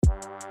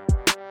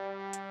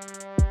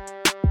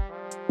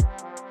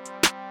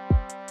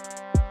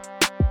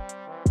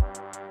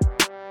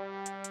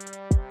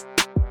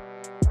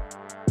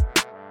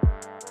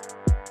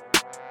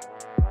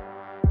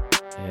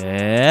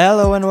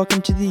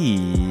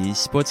the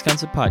Sports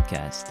Counsel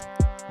Podcast.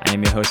 I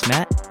am your host,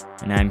 Matt,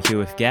 and I'm here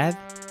with Gav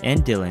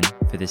and Dillon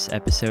for this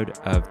episode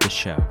of the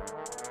show.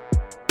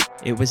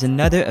 It was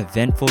another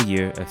eventful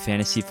year of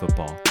fantasy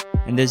football,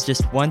 and there's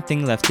just one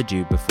thing left to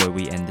do before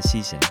we end the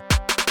season.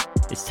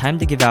 It's time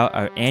to give out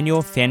our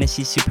annual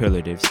Fantasy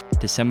Superlatives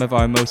to some of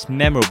our most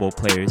memorable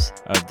players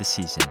of the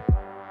season.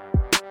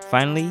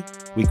 Finally,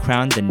 we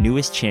crowned the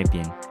newest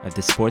champion of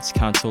the Sports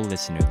Counsel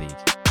Listener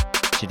League.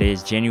 Today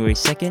is January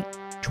 2nd,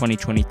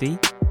 2023,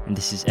 and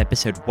this is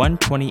episode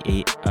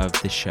 128 of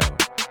the show.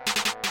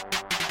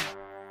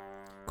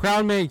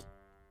 Crown me!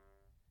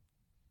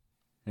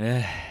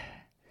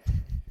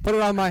 Put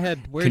it on my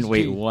head. Where's Couldn't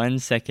wait G? 1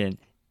 second.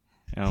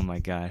 Oh my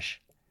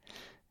gosh.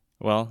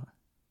 Well,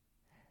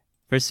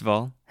 first of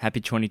all, happy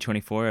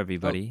 2024,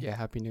 everybody. Oh, yeah,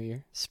 Happy New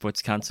Year.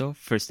 Sports Counsel,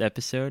 first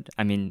episode.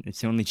 I mean,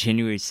 it's only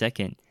January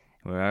 2nd.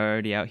 We're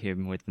already out here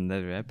with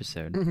another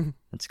episode.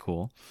 That's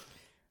cool.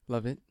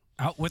 Love it.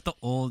 Out with the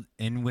old,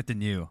 in with the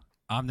new.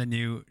 I'm the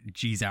new,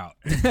 G's out.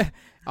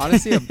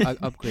 Honestly, an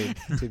upgrade,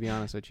 to be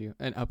honest with you.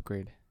 An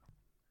upgrade.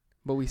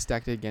 But we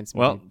stacked it against me.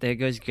 Well, there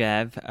goes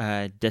Gav,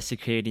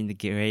 desecrating the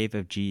grave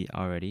of G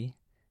already.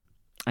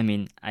 I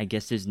mean, I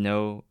guess there's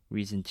no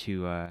reason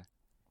to,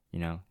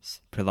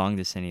 prolong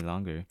this any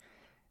longer.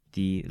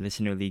 The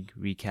Listener League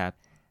recap,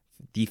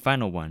 the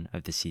final one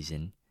of the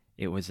season.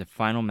 It was a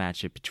final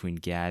matchup between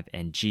Gav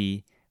and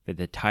G for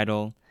the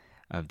title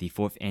of the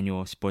 4th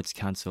annual Sports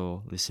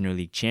Counsel Listener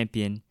League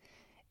champion,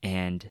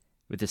 and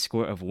with a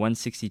score of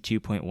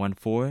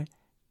 162.14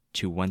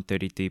 to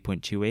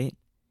 133.28,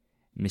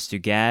 Mr.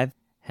 Gav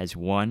has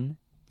won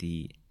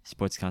the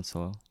Sports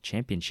Counsel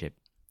championship,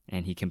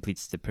 and he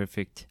completes the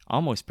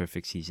almost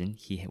perfect season.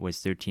 He was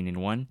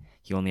 13-1.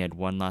 He only had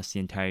one loss the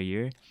entire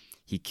year.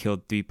 He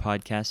killed 3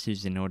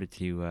 podcasters in order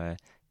to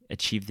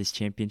achieve this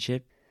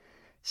championship.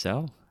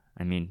 So,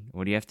 I mean,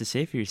 what do you have to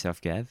say for yourself,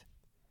 Gav?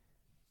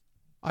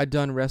 I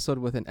done wrestled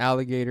with an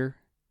alligator.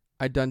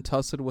 I done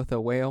tussled with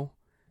a whale.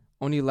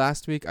 Only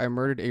last week I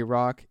murdered a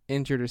rock,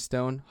 injured a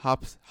stone,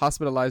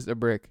 hospitalized a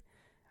brick.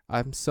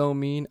 I'm so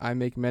mean I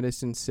make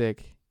medicine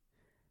sick.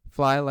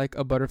 Fly like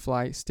a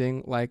butterfly,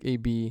 sting like a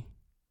bee.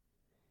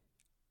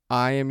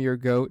 I am your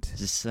goat. Is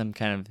this some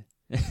kind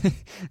of...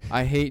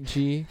 I hate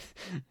G.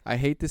 I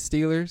hate the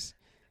Steelers.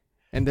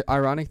 And the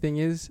ironic thing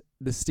is,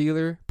 the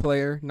Steeler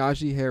player,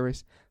 Najee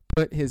Harris,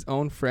 put his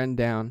own friend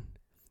down.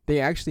 They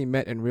actually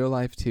met in real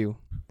life too.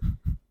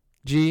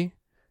 G,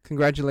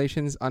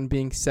 congratulations on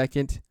being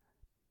second.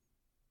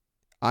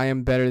 I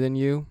am better than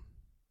you.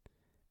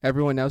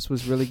 Everyone else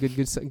was really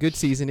good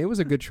season. It was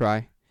a good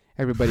try.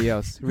 Everybody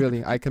else,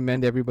 really, I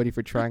commend everybody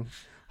for trying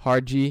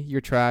hard. G,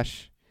 you're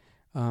trash.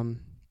 Oh,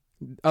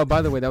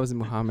 by the way, that was a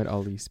Muhammad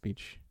Ali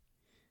speech.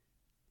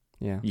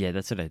 Yeah. Yeah,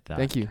 that's what I thought.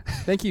 Thank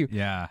you.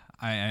 Yeah,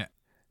 I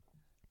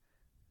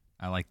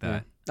like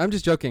that. Yeah. I'm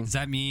just joking. Does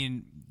that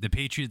mean the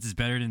Patriots is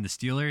better than the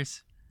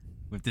Steelers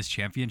with this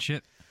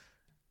championship?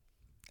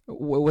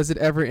 Was it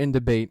ever in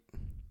debate?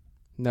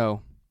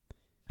 No.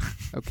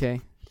 Okay.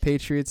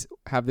 Patriots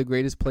have the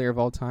greatest player of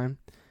all time.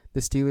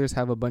 The Steelers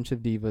have a bunch of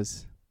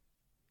divas.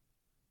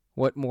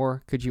 What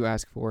more could you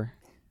ask for?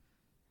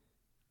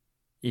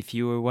 If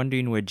you were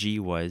wondering where G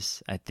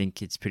was, I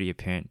think it's pretty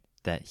apparent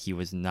that he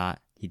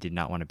did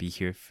not want to be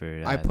here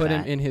for I put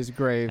him in his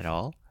grave. At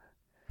all.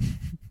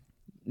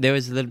 There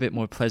was a little bit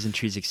more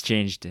pleasantries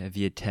exchanged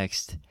via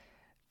text,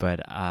 but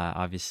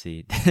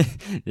obviously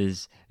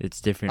it's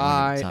different.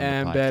 When it's on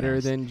am the better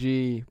podcast. than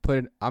G.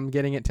 I'm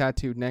getting it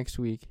tattooed next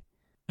week.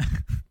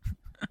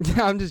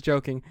 I'm just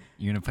joking.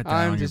 You're gonna put that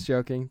I'm on just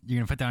joking. You're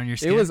gonna put that on your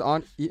skin. It was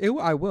on.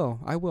 I will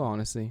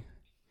honestly.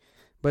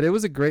 But it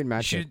was a great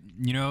matchup.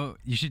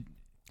 You should.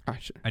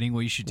 I think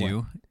what you should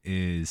do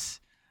is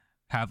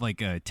have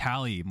like a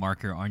tally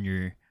marker on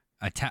your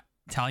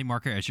tally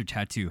marker as your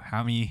tattoo.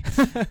 How many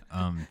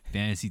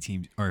fantasy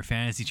teams or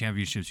fantasy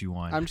championships you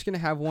won? I'm just gonna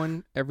have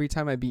one every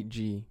time I beat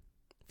G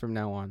from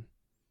now on.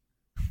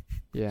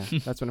 Yeah,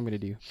 that's what I'm gonna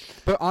do.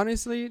 But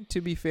honestly,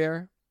 to be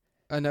fair,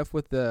 enough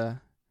with the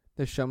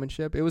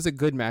showmanship. It was a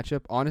good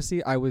matchup.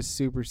 Honestly, I was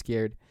super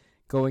scared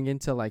going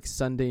into like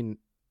Sunday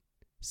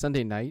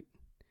night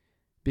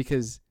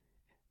because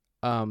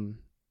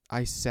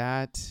I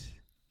sat.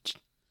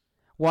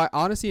 Well,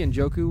 honestly,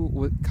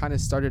 Njoku kind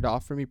of started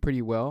off for me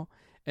pretty well,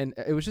 and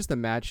it was just the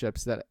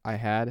matchups that I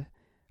had.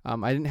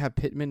 I didn't have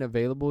Pittman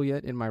available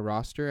yet in my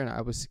roster, and I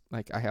was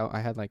like, I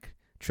had like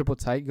triple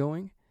tight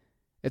going.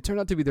 It turned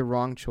out to be the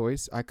wrong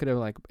choice. I could have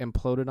like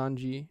imploded on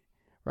G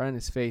right in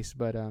his face,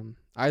 but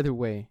either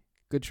way,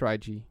 good try,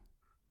 G.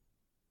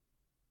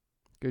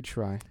 Good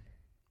try.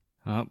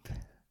 Oh,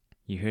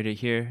 you heard it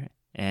here,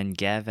 and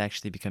Gav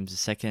actually becomes the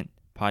second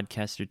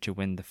podcaster to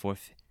win the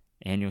 4th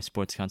annual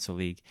Sports Counsel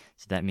League.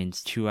 So that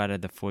means 2 out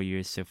of the 4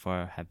 years so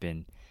far have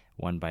been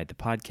won by the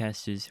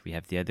podcasters. We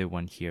have the other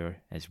one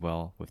here as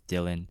well with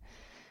Dillon.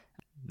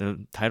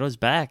 The title is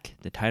back.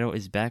 The title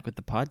is back with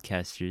the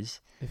podcasters.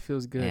 It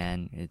feels good.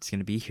 And it's going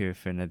to be here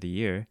for another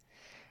year.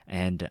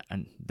 And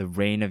the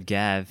reign of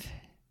Gav,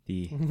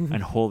 the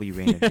unholy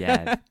reign of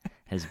Gav,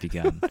 has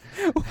begun.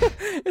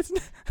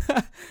 It's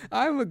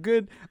I'm a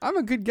good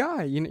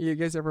guy. You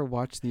guys ever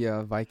watch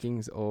the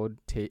Vikings old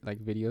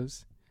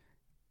videos,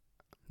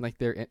 like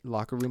their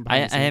locker room? I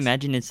Behind the scenes?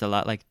 imagine it's a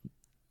lot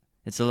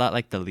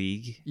like the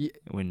league Yeah.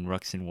 when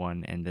Ruxin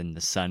won, and then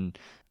the sun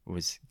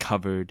was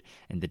covered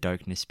and the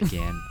darkness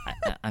began.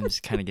 I'm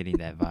just kind of getting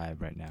that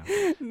vibe right now.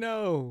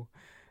 No.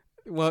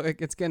 Well,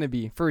 it's gonna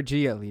be for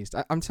G at least.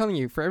 I'm telling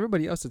you, for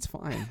everybody else, it's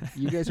fine.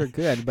 You guys are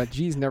good, but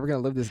G's never gonna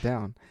live this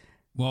down.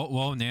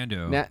 Well,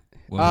 Nando.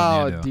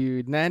 Nando.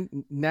 Dude,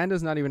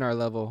 Nando's not even our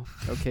level.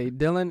 Okay,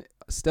 Dillon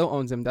still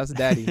owns him. That's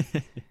daddy.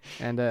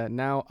 And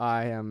now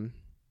I am.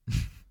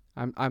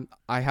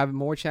 I have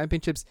more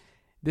championships.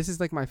 This is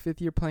like my 5th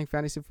year playing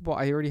fantasy football.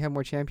 I already have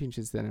more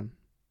championships than him.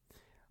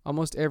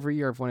 Almost every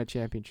year I've won a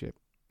championship,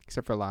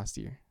 except for last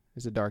year. It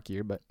was a dark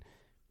year, but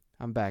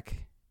I'm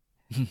back.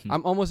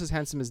 I'm almost as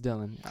handsome as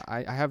Dillon.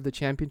 I have the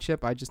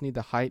championship. I just need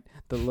the height,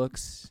 the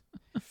looks,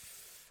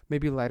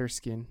 maybe lighter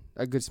skin,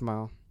 a good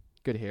smile,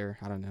 good hair.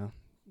 I don't know.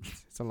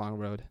 It's a long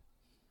road.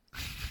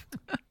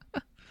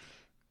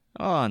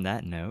 On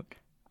that note,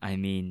 I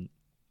mean,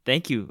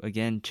 thank you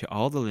again to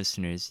all the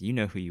listeners. You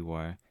know who you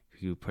are,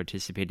 who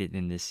participated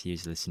in this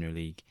year's Listener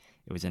League.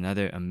 It was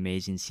another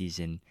amazing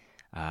season.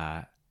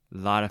 A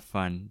lot of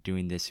fun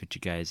doing this with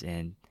you guys,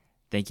 and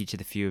thank you to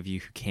the few of you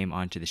who came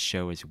onto the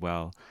show as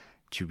well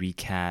to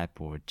recap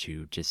or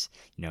to just,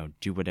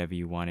 do whatever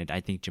you wanted. I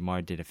think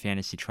Jamar did a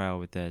fantasy trial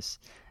with us.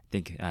 I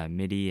think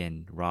Mitty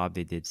and Rob,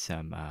 they did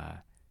some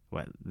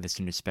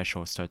listener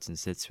special starts and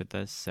sits with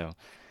us. So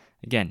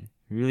again,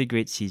 really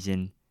great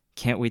season.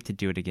 Can't wait to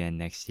do it again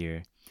next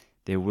year.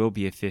 There will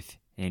be a 5th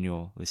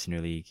annual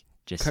Listener League.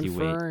 Just you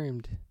wait.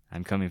 Confirmed.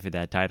 I'm coming for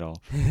that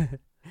title.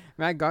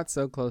 Matt got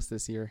so close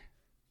this year.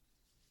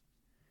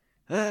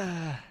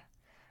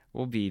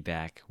 We'll be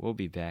back.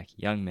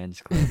 Young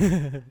Men's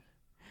Club.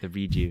 The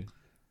redo.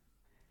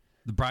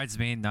 The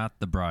bridesmaid, not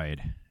the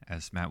bride,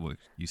 as Matt would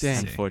used Dang,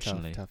 to say.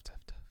 Unfortunately. Tough.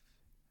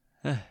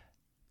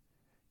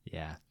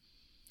 Yeah.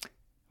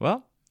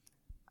 Well,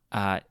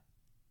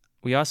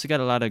 we also got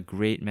a lot of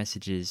great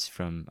messages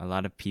from a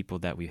lot of people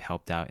that we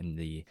helped out in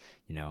the,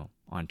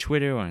 on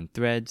Twitter or on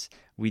Threads.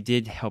 We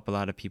did help a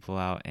lot of people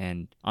out,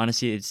 and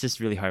honestly, it's just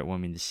really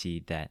heartwarming to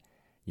see that,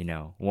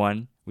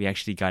 1, we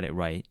actually got it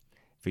right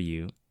for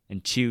you,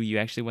 and 2, you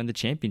actually won the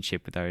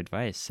championship with our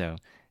advice. So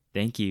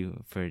thank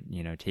you for,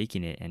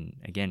 taking it. And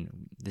again,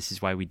 this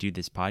is why we do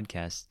this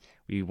podcast.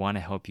 We want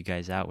to help you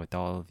guys out with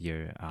all of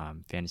your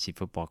fantasy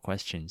football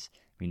questions.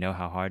 We know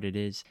how hard it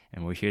is,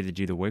 and we're here to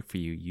do the work for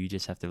you. You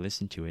just have to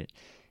listen to it.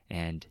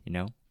 And,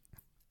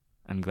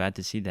 I'm glad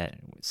to see that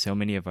so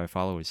many of our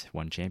followers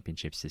won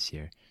championships this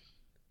year.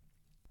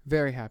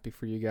 Very happy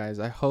for you guys.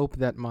 I hope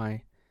that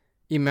my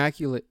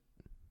immaculate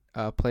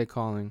play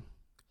calling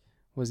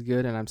was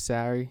good, and I'm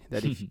sorry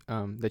that if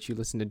that you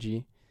listened to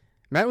G.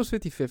 Matt was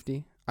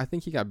 50-50. I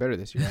think he got better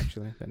this year,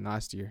 actually, than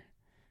last year.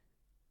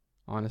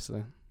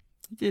 Honestly.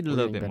 He did a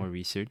little bit more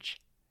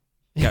research.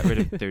 Got rid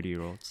of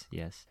 30-year-olds,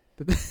 yes.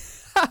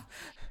 That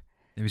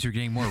means we're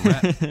getting more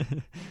rep.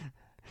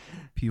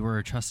 People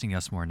are trusting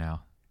us more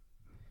now.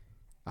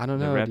 I don't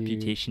know, The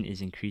reputation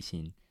is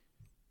increasing.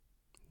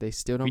 They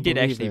still don't We did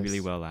believe actually us.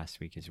 really well last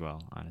week as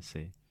well,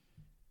 honestly.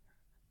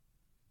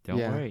 Don't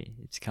worry,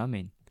 it's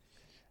coming.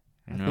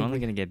 And we're only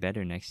going to get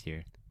better next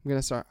year. I'm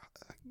gonna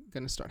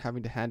start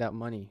having to hand out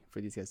money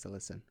for these guys to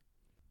listen.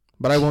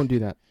 But I won't do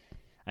that.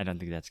 I don't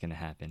think that's going to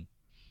happen.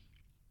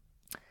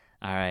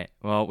 All right.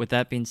 Well, with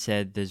that being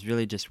said, there's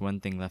really just one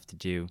thing left to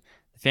do.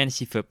 The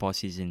fantasy football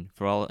season,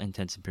 for all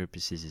intents and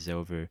purposes, is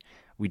over.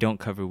 We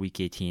don't cover Week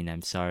 18.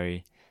 I'm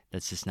sorry.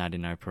 That's just not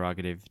in our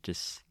prerogative.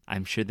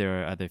 I'm sure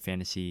there are other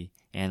fantasy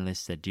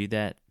analysts that do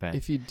that. But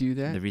if you do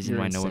that, the reason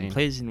why no one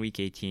plays in Week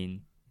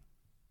 18,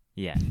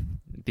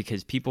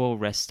 because people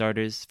rest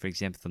starters. For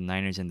example, the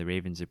Niners and the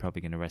Ravens are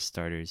probably going to rest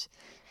starters.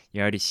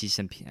 You already see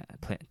some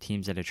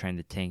teams that are trying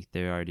to tank.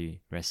 They're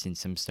already resting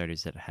some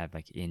starters that have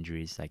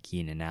injuries, like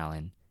Keenan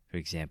Allen, for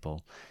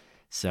example.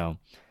 So,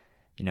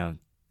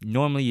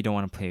 normally you don't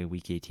want to play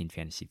Week 18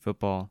 fantasy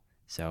football.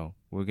 So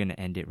we're going to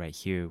end it right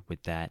here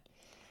with that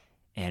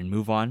and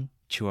move on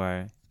to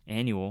our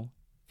annual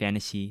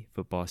Fantasy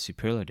Football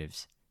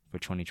Superlatives for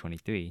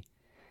 2023.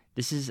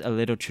 This is a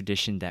little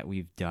tradition that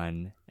we've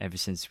done ever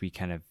since we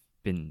kind of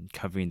been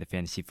covering the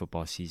fantasy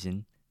football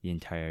season the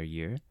entire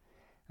year.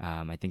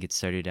 I think it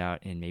started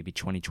out in maybe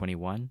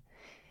 2021.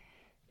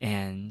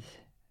 And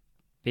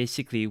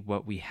basically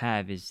what we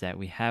have is that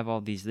we have all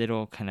these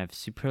little kind of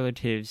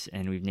superlatives,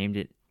 and we've named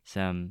it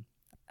some,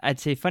 I'd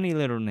say, funny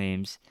little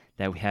names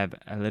that we have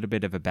a little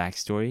bit of a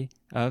backstory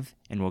of,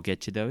 and we'll get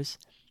to those.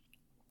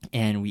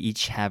 And we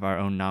each have our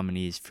own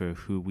nominees for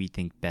who we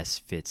think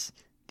best fits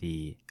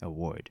the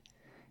award.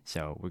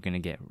 So we're going to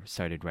get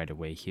started right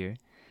away here.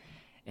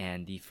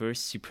 And the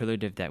first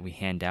superlative that we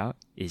hand out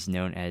is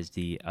known as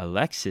the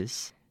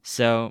Alexis.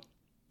 So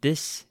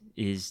this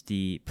is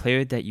the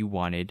player that you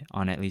wanted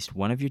on at least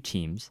one of your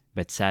teams,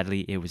 but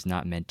sadly it was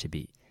not meant to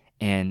be.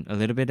 And a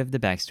little bit of the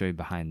backstory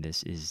behind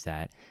this is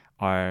that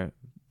our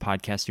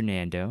podcaster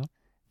Nando,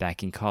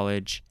 back in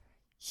college,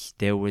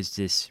 there was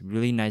this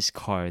really nice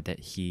car that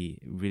he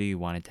really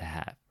wanted to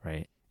have,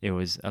 right? It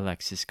was a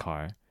Lexus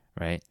car,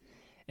 right?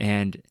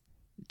 And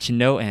to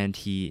no end,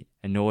 he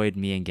annoyed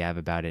me and Gav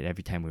about it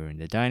every time we were in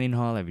the dining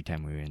hall, every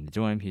time we were in the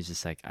dorm. He was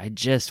just like, I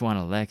just want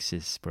a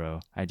Lexus, bro.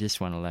 I just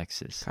want a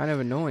Lexus. Kind of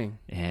annoying.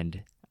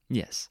 And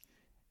yes,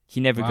 he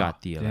never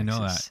got the Lexus. Didn't know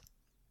that.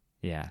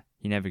 Yeah,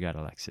 he never got a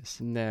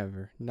Lexus.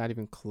 Never. Not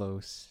even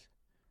close.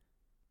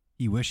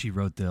 He wish he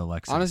wrote the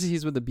Lexus. Honestly,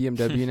 he's with the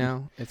BMW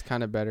now. It's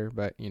kind of better,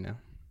 but you know.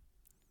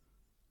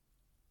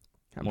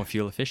 More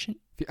fuel efficient?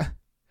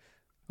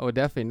 Oh,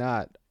 definitely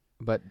not.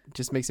 But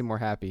just makes it more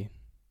happy.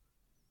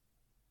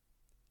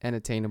 And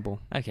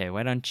attainable. Okay,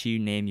 why don't you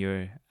name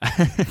your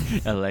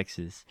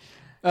Lexus?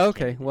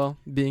 Okay, well,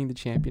 being the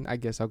champion, I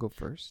guess I'll go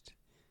first.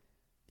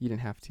 You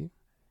didn't have to.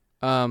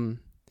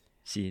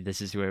 See,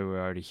 this is where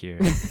we're already here.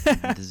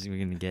 This is we're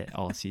gonna get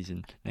all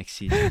season next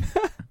season.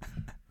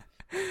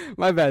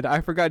 My bad.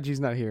 I forgot G's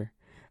not here.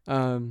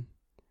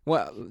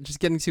 Well, just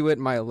getting to it,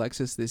 my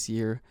Alexis this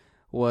year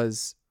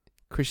was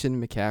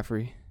Christian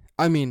McCaffrey.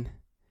 I mean,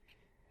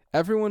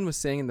 everyone was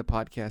saying in the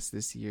podcast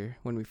this year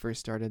when we first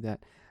started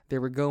that they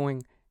were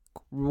going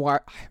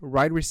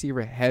wide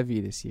receiver heavy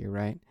this year,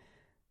 right?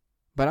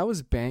 But I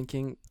was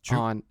banking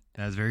on.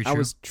 That's very true. I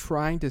was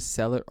trying to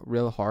sell it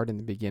real hard in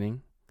the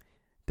beginning,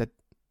 that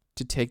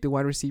to take the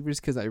wide receivers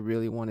because I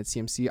really wanted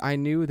CMC. I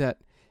knew that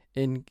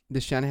in the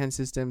Shanahan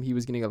system, he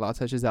was getting a lot of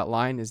touches. That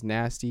line is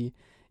nasty.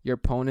 Your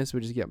opponents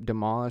would just get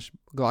demolished.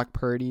 Glock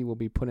Purdy will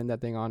be putting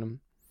that thing on him.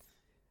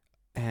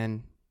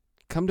 And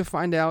come to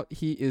find out,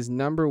 he is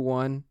number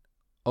one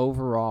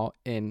overall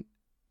in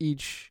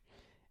each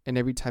and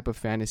every type of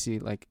fantasy,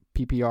 like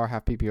PPR,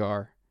 half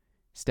PPR,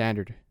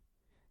 standard.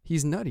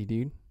 He's nutty,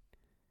 dude.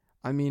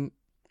 I mean,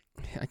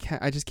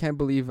 I just can't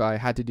believe I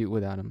had to do it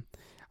without him.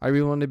 I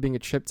really wanted to bring a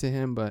chip to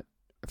him, but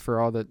for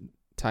all the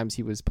times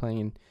he was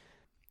playing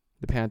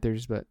the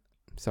Panthers, but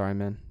sorry,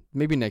 man.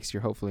 Maybe next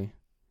year, hopefully.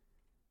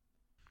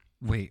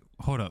 Wait,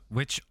 hold up.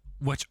 Which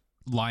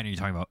line are you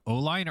talking about?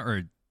 O-line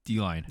or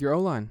D-line? Your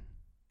O-line.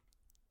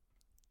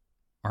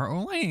 Our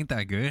O-line ain't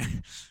that good.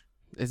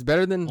 It's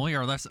better than... Only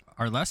our left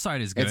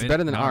side is good. It's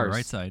better than not ours. Our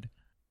right side.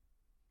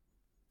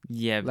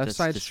 Yeah, left that's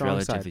side, just strong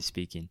relatively side.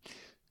 speaking.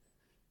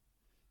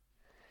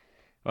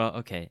 Well,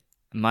 okay.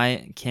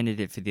 My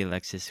candidate for the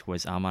Alexis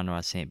was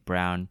Amon-Ra St.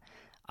 Brown.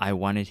 I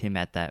wanted him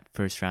at that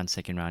first round,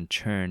 second round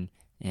turn,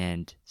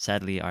 and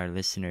sadly our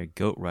listener,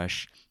 Goat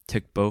Rush,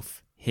 took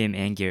both him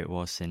and Garrett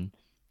Wilson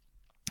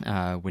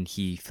when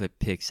he flipped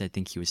picks. I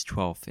think he was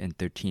 12th and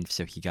 13th,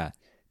 so he got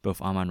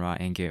both Amon-Ra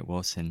and Garrett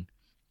Wilson.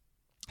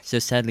 So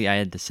sadly, I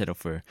had to settle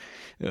for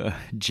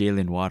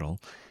Jalen Waddle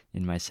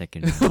in my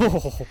second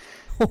round.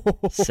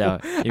 So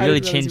it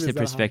really changed the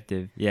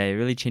perspective. Yeah, it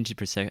really changed the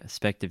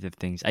perspective of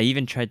things. I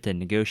even tried to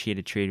negotiate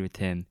a trade with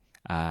him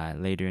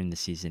later in the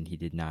season. He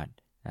did not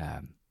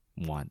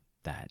want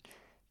that.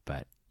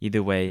 But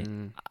either way,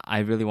 I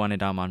really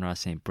wanted Amon-Ra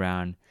St.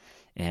 Brown,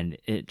 and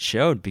it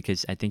showed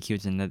because I think he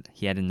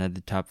had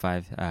another top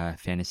 5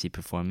 fantasy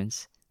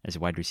performance as a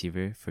wide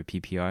receiver for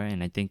PPR,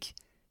 and I think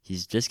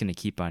he's just going to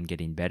keep on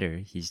getting better.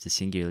 He's the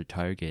singular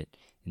target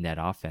in that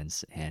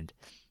offense, and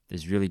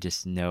there's really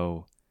just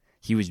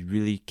he was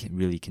really,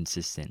 really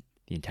consistent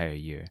the entire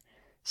year.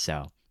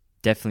 So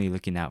definitely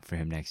looking out for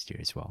him next year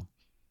as well.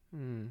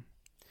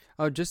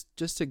 Oh,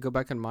 just to go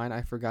back on mine,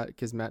 I forgot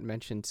because Matt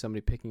mentioned somebody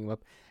picking him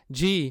up.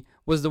 G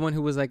was the one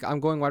who was like, I'm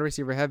going wide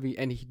receiver heavy,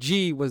 and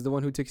G was the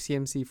one who took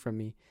CMC from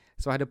me.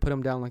 So I had to put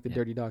him down like the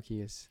dirty dog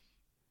he is.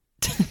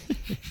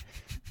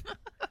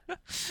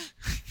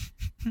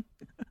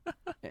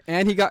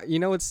 And he got, you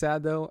know what's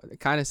sad though?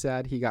 Kind of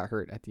sad. He got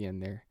hurt at the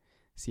end there.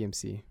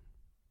 CMC.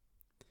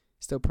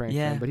 Still praying for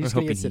him, but he's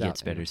hoping going to he get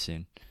gets better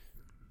soon.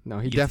 No,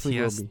 he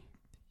definitely will be.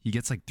 He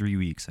gets like 3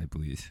 weeks, I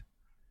believe.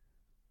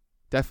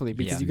 Definitely,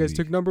 because you guys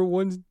took number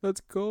 1.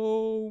 Let's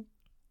go.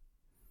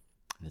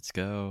 Let's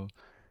go.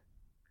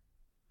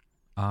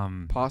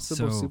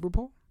 Possible Super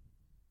Bowl?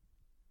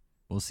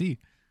 We'll see.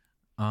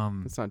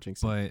 Let's not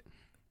jinx it. But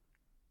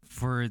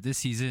for this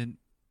season,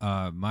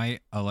 my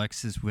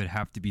Alexis would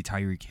have to be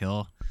Tyreek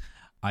Hill.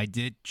 I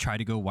did try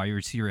to go wide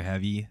receiver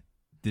heavy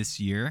this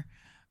year,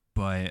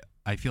 but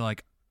I feel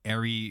like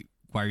every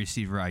wide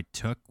receiver I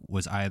took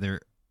was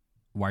either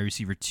wide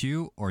receiver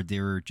 2 or they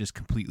were just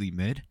completely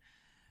mid.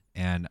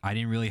 And I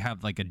didn't really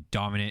have like a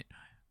dominant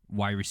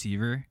wide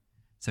receiver,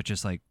 such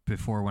as like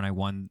before when I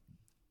won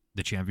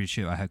the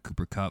championship, I had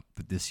Cooper Kupp,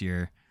 but this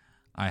year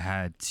I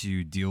had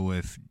to deal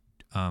with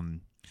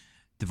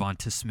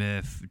Devonta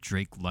Smith,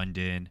 Drake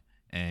London,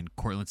 and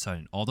Cortland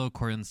Sutton. Although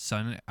Cortland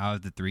Sutton, out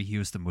of the 3, he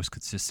was the most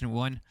consistent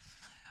one.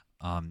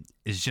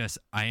 It's just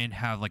I didn't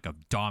have like a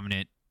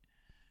dominant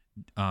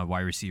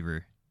wide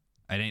receiver.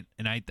 I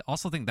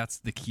also think that's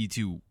the key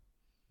to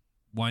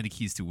one of the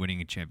keys to winning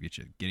a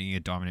championship, getting a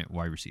dominant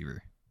wide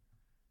receiver.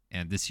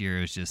 And this year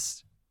it was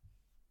just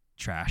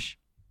trash.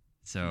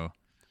 So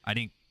I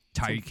think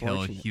Tyreek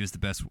Hill, he was the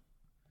best.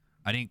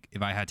 I think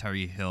if I had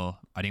Tyreek Hill,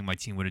 I think my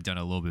team would have done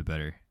a little bit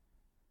better.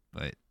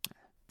 But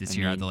this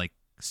year I had to like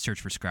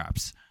search for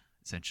scraps,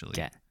 essentially.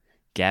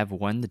 Gav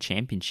won the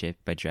championship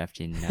by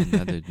drafting none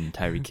other than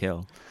Tyreek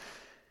Hill.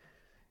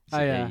 So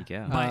there you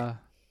go. But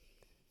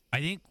I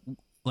think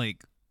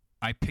like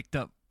I picked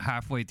up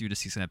halfway through the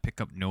season. I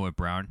picked up Noah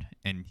Brown,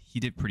 and he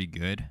did pretty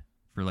good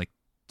for like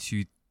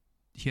two.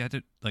 He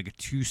had like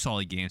 2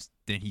 solid games.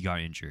 Then he got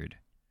injured.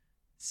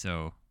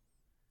 So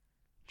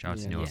shout out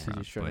to Noah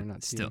Brown,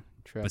 but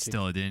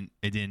still,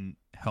 it didn't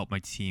help my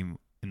team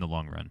in the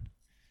long run.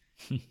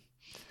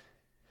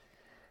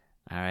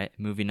 All right,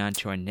 moving on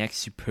to our next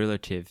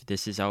superlative.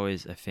 This is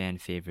always a fan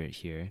favorite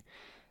here.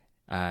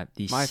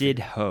 Sid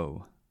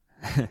Ho.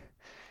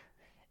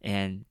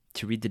 And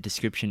to read the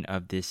description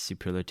of this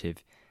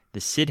superlative,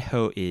 the Sid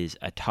Ho is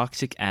a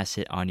toxic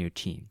asset on your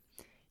team.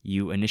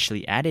 You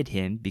initially added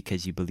him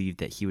because you believed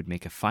that he would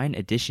make a fine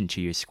addition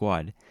to your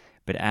squad,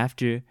 but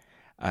after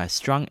a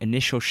strong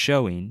initial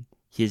showing,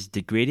 he is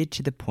degraded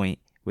to the point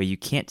where you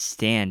can't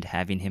stand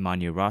having him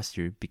on your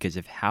roster because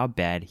of how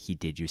bad he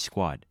did your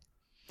squad.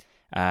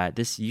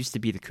 This used to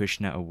be the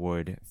Krishna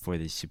Award for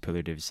the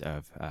superlatives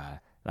of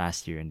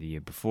last year and the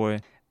year before,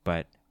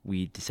 but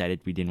we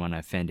decided we didn't want to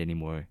offend any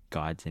more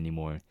gods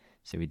anymore,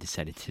 so we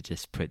decided to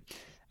just put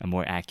a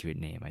more accurate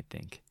name, I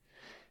think.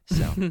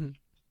 So,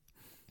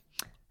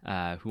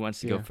 who wants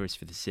to go first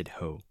for the Sid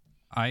Ho?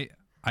 I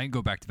can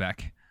go back to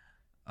back.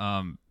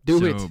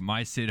 Do it.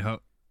 My Sid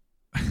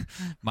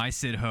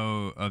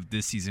Ho of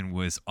this season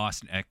was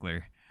Austin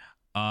Eckler.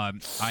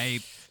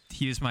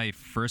 He was my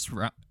first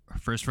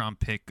round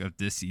pick of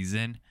this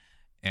season,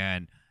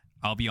 and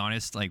I'll be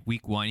honest, like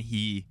week 1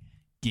 he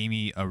gave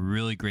me a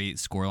really great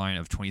scoreline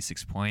of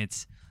 26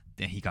 points.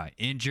 Then he got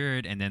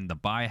injured, and then the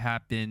bye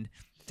happened.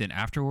 Then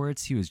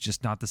afterwards he was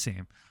just not the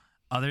same.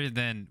 Other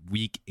than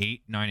week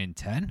 8, 9, and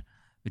 10,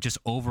 but just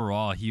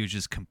overall he was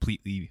just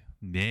completely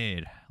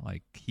mid.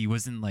 Like he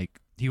wasn't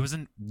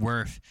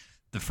worth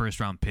the first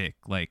round pick.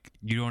 Like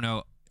you don't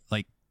know,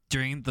 like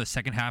during the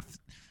second half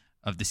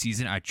of the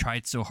season I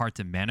tried so hard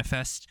to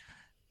manifest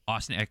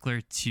Austin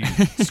Eckler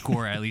to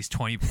score at least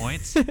 20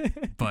 points,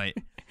 but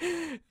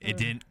it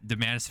didn't. The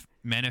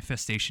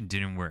manifestation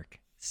didn't work.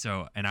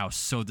 So, and I was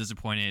so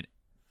disappointed,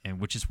 and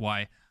which is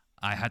why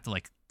I had to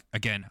I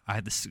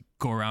had to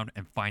go around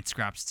and find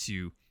scraps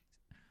to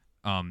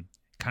kind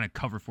of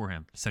cover for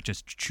him, such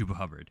as Chuba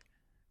Hubbard.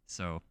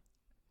 So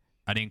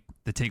I think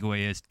the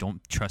takeaway is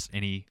don't trust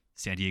any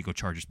San Diego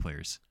Chargers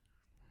players.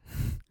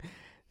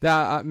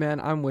 That man,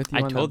 I'm with you.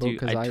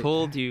 I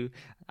told you.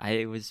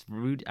 I was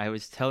rude. I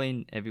was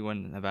telling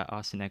everyone about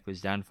Austin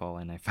Eckler's downfall,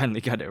 and I finally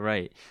got it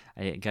right.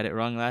 I got it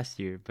wrong last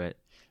year, but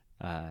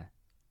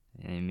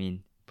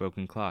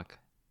broken clock.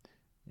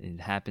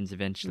 It happens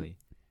eventually.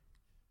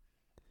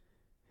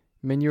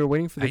 Man, you were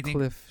waiting for the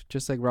cliff,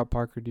 just like Rob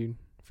Parker, dude,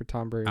 for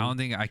Tom Brady. I don't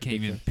think I can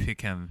even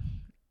pick him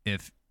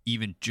if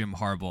even Jim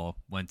Harbaugh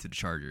went to the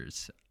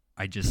Chargers.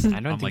 I'm he's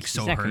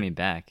not coming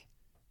back.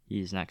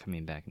 He's not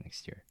coming back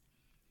next year.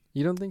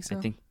 You don't think so?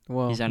 I think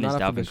he's on his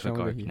Dalvin Cook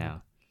arc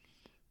now.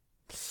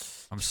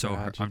 I'm so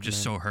hurt. I'm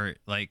just so hurt.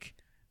 Like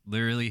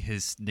literally,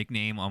 his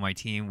nickname on my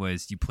team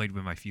was "You played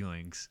with my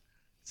feelings."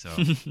 So,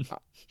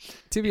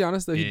 to be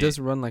honest, though, he does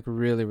run like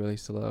really, really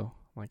slow.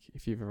 Like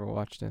if you've ever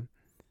watched him,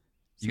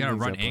 you gotta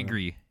run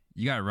angry.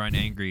 You gotta run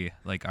angry,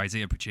 like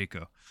Isaiah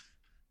Pacheco.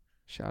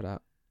 Shout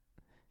out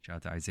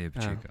to Isaiah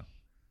Pacheco.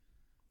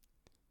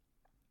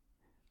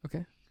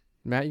 Okay,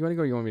 Matt, you want to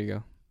go? Or you want me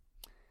to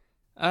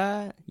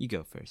go? You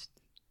go first,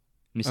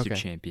 Mr.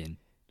 Champion.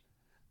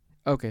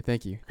 Okay,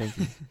 thank you.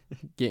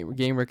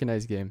 Game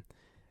recognized game.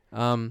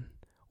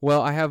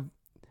 Well, I have.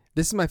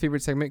 This is my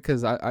favorite segment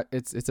because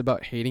it's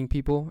about hating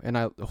people, and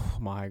oh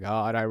my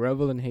god, I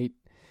revel in hate.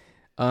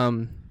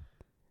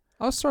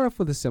 I'll start off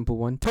with a simple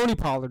one. Tony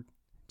Pollard.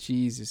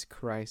 Jesus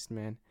Christ,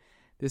 man,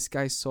 this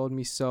guy sold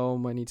me so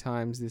many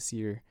times this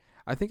year.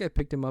 I think I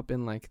picked him up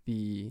in like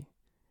the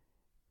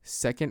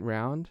second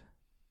round.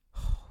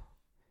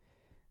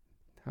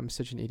 I'm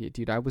such an idiot,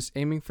 dude. I was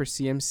aiming for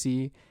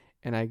CMC,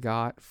 and I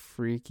got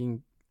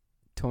freaking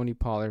Tony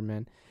Pollard,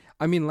 man.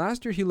 I mean,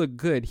 last year he looked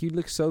good. He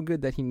looked so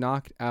good that he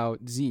knocked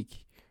out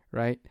Zeke,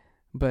 right?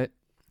 But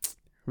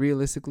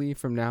realistically,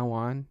 from now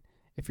on,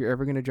 if you're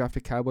ever going to draft a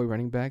Cowboy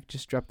running back,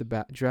 just draft the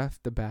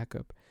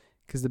backup.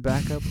 Because the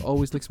backup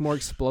always looks more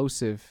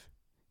explosive.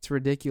 It's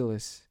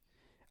ridiculous.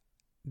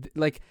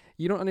 Like,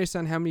 you don't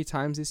understand how many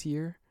times this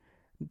year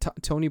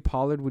Tony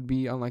Pollard would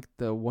be on like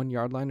the 1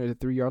 yard line or the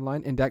 3 yard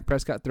line, and Dak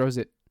Prescott throws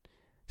it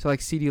to like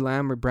CeeDee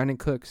Lamb or Brandon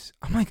Cooks.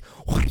 I'm like,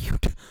 what are you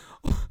doing?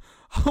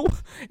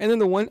 And then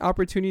the one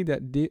opportunity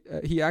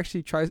that he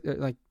actually tries,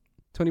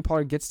 Tony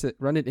Pollard gets to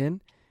run it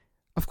in.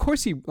 Of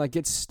course he like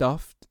gets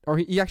stuffed, or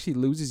he actually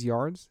loses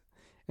yards.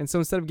 And so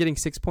instead of getting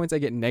 6 points, I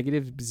get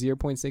negative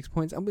 0.6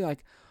 points. I'll be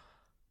like,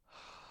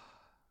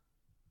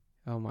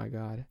 oh my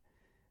god,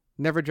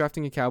 never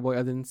drafting a Cowboy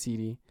other than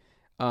CeeDee.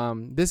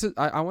 This is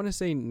I want to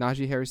say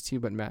Najee Harris too,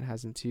 but Matt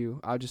has him too.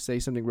 I'll just say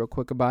something real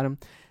quick about him.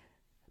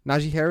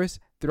 Najee Harris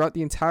throughout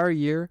the entire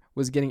year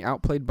was getting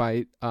outplayed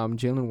by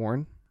Jaylen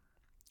Warren,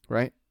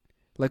 right?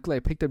 Luckily, I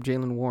picked up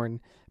Jaylen Warren,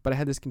 but I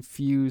had this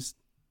confused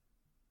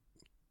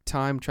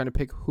time trying to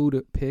pick who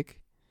to pick.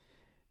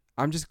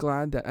 I'm just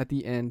glad that at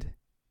the end,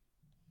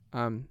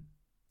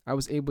 I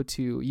was able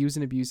to use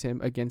and abuse him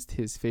against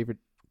his favorite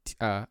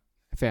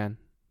fan,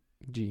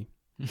 G.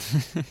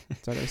 That's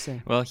what I was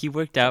saying. Well, he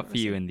worked out for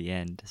you in the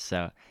end,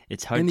 so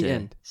it's hard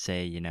to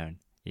say,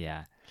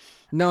 yeah.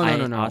 No.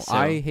 Also,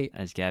 I hate,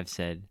 as Gav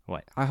said,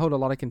 what? I hold a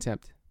lot of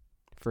contempt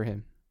for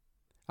him.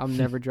 I'll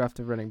never draft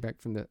a running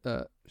back from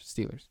the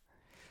Steelers.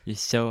 You're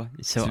so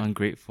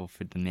ungrateful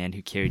for the man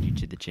who carried you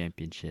to the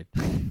championship.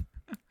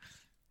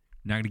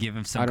 Not gonna give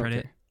him some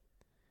credit.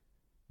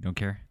 Don't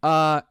care.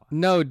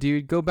 No,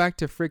 dude. Go back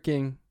to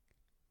freaking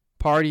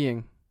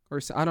partying,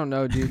 or I don't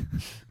know, dude.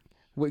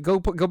 Go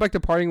back to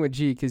partying with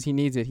G because he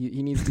needs it.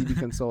 He needs to be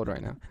consoled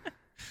right now.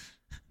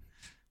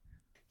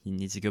 He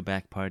needs to go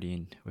back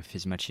partying with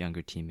his much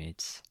younger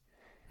teammates.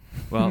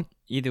 Well,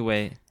 either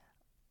way,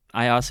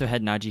 I also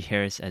had Najee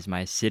Harris as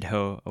my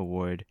Sidho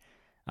award.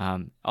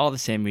 All the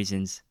same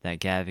reasons that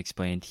Gav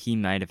explained. He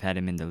might have had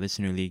him in the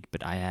Listener League,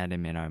 but I had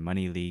him in our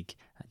Money League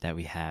that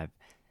we have.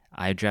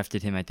 I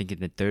drafted him, I think, in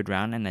the 3rd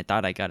round, and I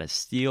thought I got a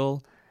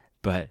steal.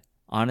 But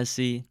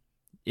honestly,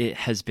 it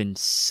has been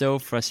so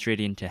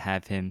frustrating to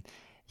have him.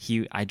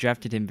 I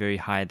drafted him very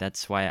high.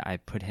 That's why I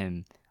put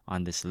him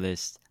on this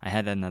list. I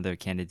had another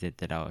candidate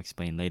that I'll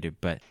explain later,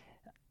 but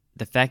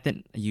the fact that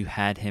you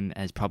had him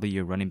as probably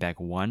your running back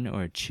 1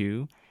 or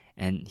 2,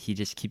 and he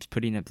just keeps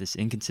putting up this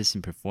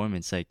inconsistent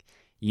performance, like,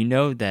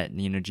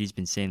 that, G's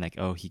been saying, like,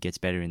 oh, he gets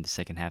better in the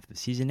second half of the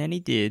season, and he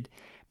did,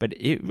 but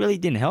it really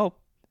didn't help,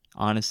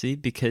 honestly,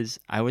 because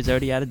I was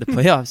already out of the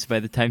playoffs by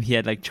the time he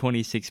had, like,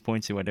 26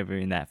 points or whatever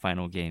in that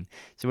final game.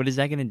 So what is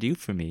that going to do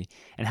for me?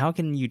 And how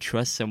can you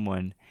trust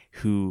someone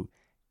who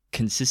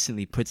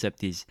consistently puts up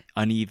these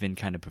uneven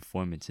kind of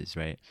performances,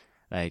 right?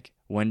 Like,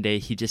 one day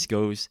he just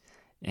goes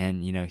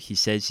and, he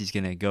says he's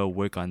going to go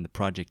work on the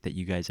project that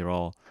you guys are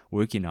all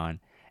working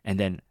on, and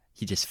then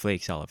he just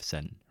flakes all of a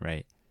sudden,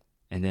 right?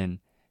 And then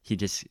he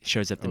just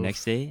shows up the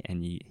next day,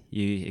 and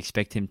you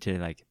expect him to,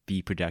 like,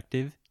 be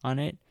productive on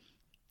it.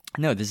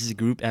 No, this is a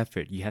group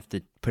effort. You have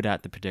to put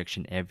out the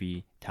production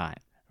every time,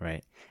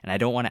 right? And I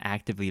don't want to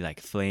actively, like,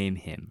 flame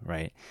him,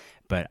 right?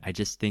 But I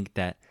just think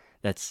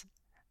that's,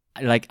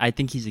 like, I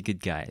think he's a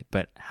good guy,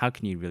 but how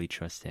can you really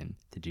trust him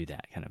to do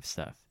that kind of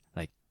stuff?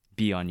 Like,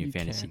 be on your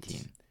fantasy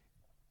team.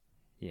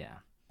 Yeah.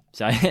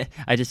 So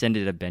I just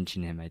ended up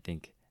benching him, I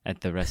think, at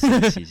the rest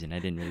of the season. I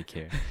didn't really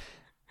care.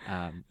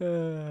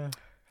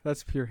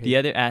 That's pure hate. The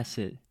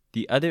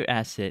other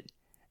asset,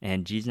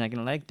 and G's not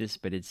gonna like this,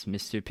 but it's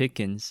Mr.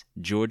 Pickens,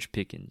 George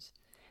Pickens.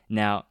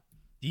 Now,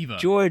 Diva.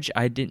 George,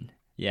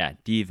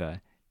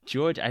 Diva.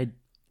 George,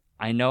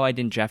 I know I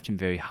didn't draft him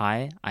very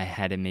high. I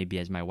had him maybe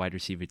as my wide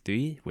receiver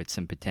 3 with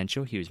some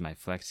potential. He was my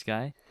flex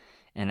guy,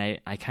 and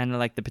I kind of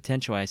liked the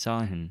potential I saw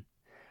in him.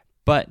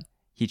 But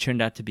he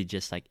turned out to be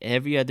just like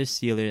every other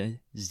Steelers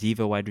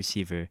diva wide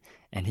receiver,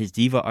 and his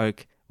diva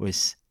arc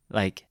was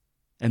like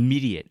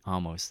immediate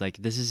almost. Like,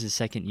 this is his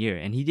 2nd year,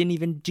 and he didn't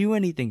even do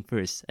anything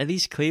first. At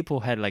least Claypool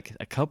had like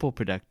a couple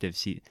productive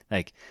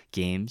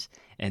games,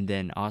 and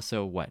then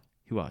also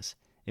who else?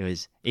 It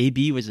was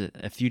AB was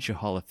a future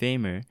Hall of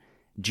Famer.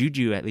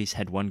 Juju at least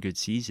had one good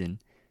season,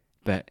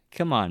 but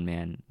come on,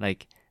 man.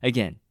 Like,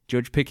 again,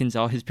 George Pickens,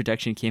 all his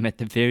production came at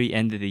the very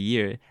end of the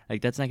year.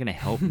 Like, that's not gonna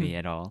help me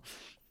at all.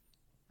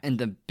 And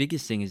the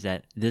biggest thing is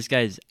that this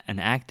guy's an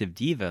active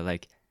diva.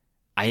 Like,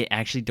 I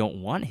actually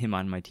don't want him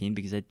on my team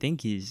because I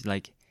think he's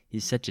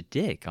such a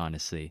dick,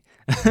 honestly.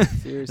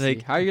 Seriously,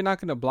 how are you not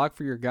going to block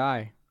for your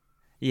guy?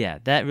 Yeah,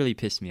 that really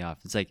pissed me off.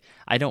 It's like,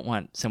 I don't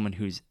want someone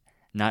who's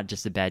not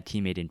just a bad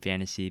teammate in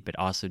fantasy, but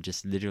also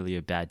just literally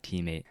a bad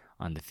teammate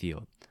on the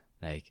field.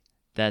 Like,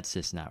 that's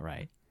just not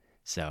right.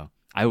 So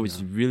I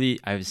was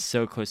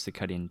so close to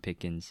cutting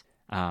Pickens.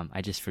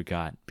 I just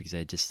forgot because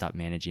I just stopped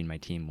managing my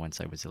team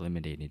once I was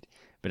eliminated.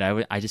 But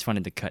I just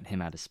wanted to cut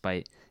him out of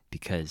spite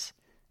because,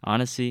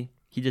 honestly,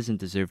 he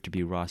doesn't deserve to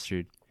be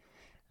rostered.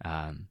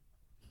 I'm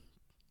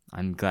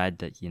glad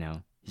that,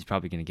 he's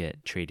probably going to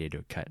get traded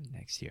or cut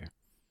next year.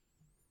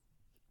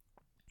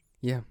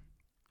 Yeah.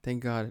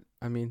 Thank God.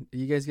 I mean,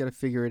 you guys got to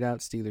figure it out,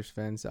 Steelers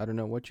fans. I don't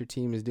know what your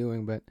team is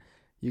doing, but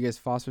you guys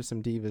foster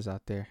some divas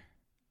out there.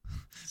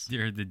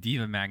 They're the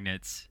diva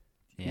magnets.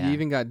 Yeah. You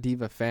even got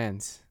diva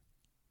fans.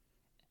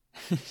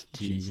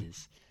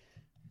 Jesus.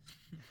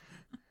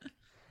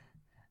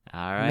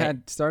 All right.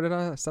 Matt, start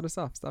us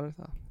off.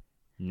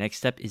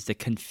 Next up is the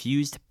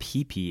Confused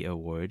PP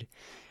Award.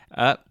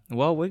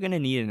 Well, we're going to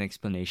need an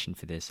explanation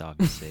for this,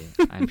 obviously.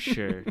 I'm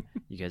sure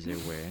you guys are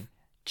aware.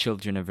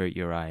 Children, avert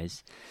your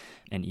eyes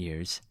and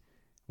ears.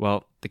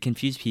 Well, the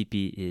Confused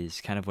PP is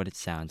kind of what it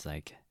sounds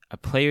like. A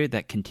player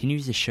that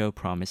continues to show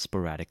promise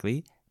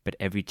sporadically, but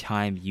every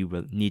time you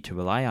will need to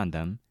rely on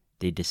them,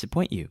 they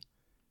disappoint you.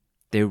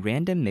 Their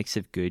random mix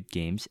of good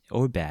games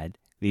or bad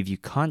leave you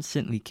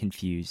constantly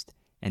confused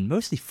and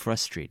mostly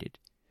frustrated.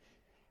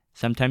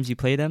 Sometimes you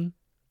play them,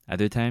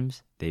 other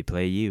times they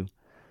play you.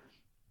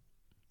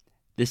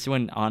 This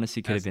one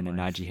honestly could have been a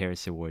Najee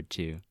Harris award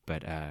too,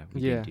 but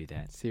we didn't do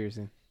that.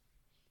 Seriously.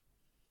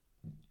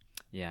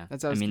 Yeah.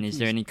 I mean, is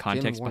there any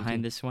context behind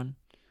wanting. this one?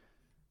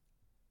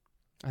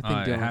 I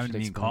think It Dillon happened should to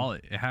me in explain.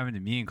 college. It happened to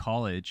me in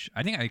college.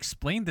 I think I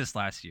explained this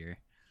last year.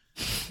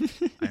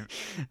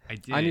 I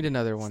did. I need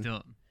another one.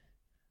 Still,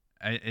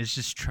 it's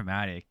just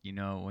traumatic. You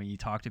know, when you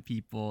talk to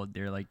people,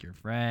 they're like your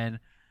friend,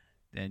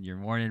 then you're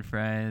more than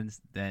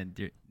friends, then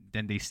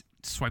they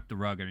swipe the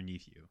rug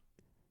underneath you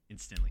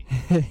instantly.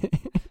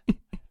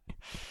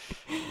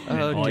 And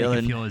then all you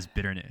can feel is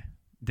bitterness.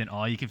 Then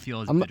all you can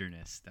feel is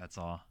bitterness. That's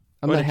all.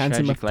 I'm what not a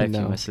handsome enough tragic to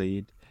life you know. must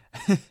lead.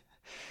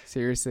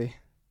 Seriously.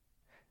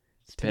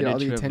 It's To get better all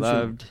the to have attention.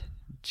 loved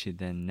to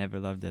than never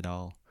loved at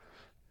all.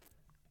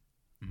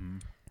 Mm-hmm.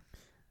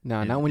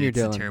 No, not when you're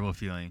Dillon. It's a terrible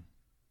feeling.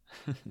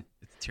 It's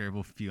a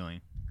terrible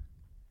feeling.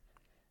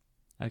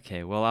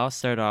 Okay, well, I'll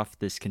start off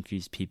this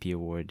Confused PP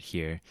award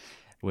here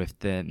with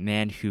the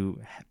man who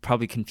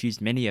probably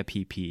confused many a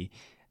PP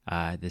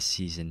this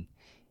season.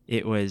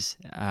 It was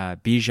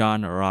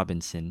Bijan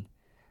Robinson.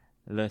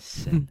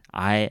 Listen,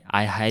 I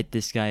hyped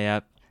this guy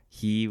up.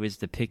 He was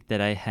the pick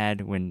that I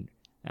had when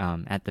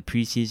at the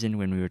preseason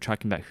when we were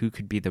talking about who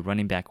could be the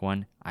running back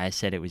one. I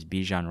said it was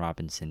Bijan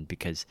Robinson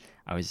because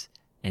I was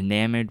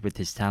enamored with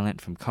his talent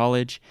from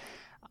college.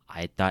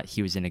 I thought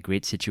he was in a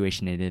great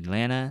situation in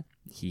Atlanta.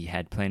 He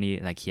had he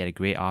had a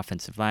great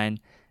offensive line,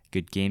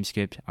 good game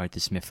script. Arthur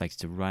Smith likes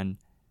to run.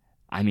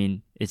 I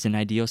mean, it's an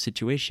ideal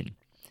situation.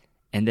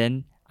 And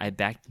then I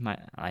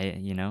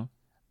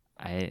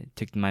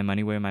took my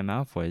money where my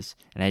mouth was,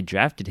 and I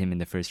drafted him in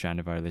the first round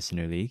of our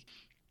listener league,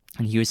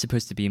 and he was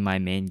supposed to be my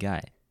main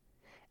guy.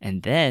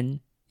 And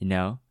then,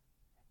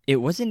 it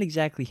wasn't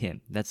exactly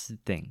him. That's the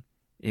thing.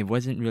 It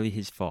wasn't really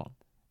his fault.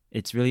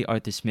 It's really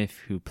Arthur Smith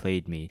who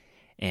played me.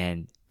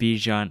 And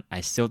Bijan,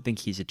 I still think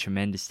he's a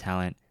tremendous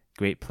talent,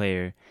 great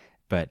player,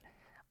 but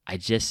I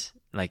just,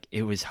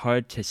 it was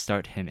hard to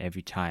start him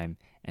every time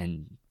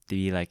and to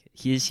be like,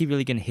 is he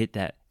really going to hit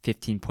that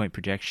 15-point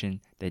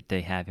projection that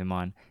they have him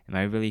on? Am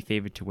I really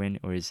favored to win,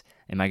 or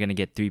am I going to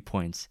get 3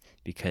 points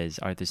because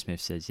Arthur Smith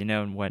says, you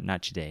know what,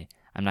 not today.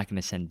 I'm not going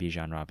to send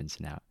Bijan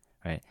Robinson out,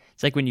 right?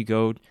 It's like when you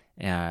go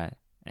and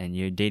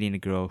you're dating a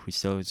girl who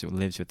still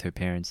lives with her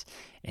parents,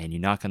 and you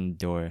knock on the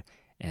door,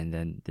 and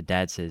then the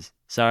dad says,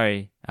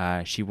 sorry,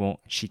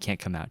 she can't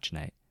come out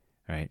tonight,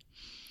 right?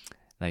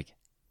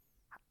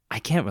 I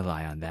can't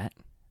rely on that.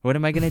 What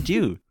am I going to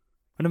do?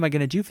 What am I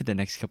going to do for the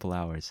next couple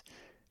hours?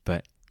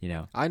 But,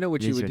 I know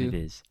what you would do. It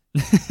is.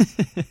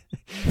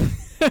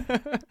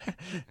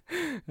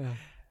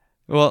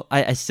 Well,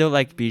 I still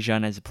like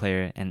Bijan as a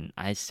player, and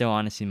I still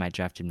honestly might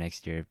draft him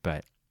next year,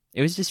 but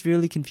it was just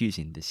really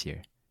confusing this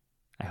year.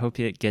 I hope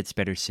it gets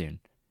better soon.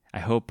 I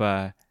hope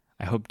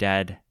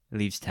Dad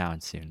leaves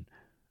town soon.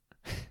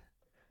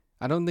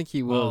 I don't think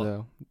he will,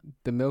 though.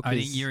 The milk I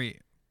is... think Yuri.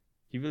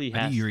 He really has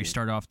I think Yuri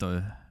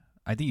to.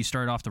 I think you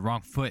started off the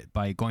wrong foot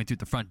by going through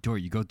the front door.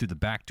 You go through the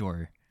back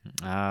door.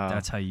 Oh.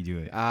 That's how you do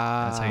it.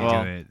 That's how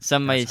you do it.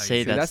 Some might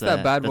say that's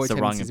that bad boy the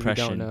wrong tendencies we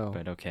don't impression, know.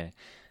 but okay.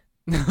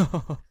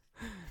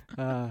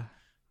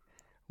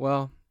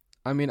 Well,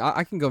 I mean,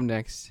 I can go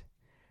next.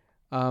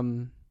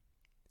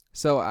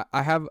 So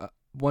I have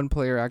one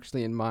player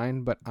actually in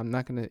mind, but I'm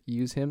not going to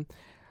use him.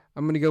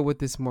 I'm going to go with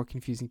this more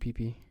confusing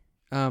PP.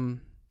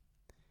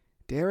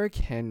 Derrick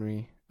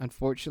Henry,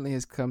 unfortunately,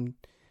 has come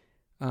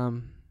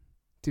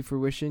to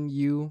fruition.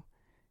 You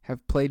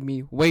have played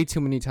me way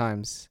too many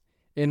times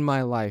in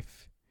my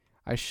life.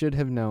 I should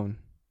have known.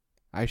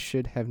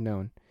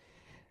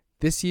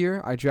 This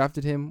year, I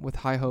drafted him with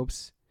high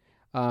hopes,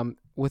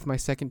 with my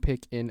second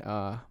pick in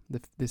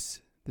the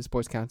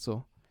Sports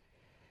Counsel.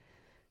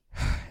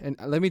 And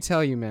let me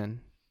tell you,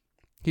 man,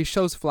 he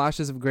shows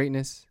flashes of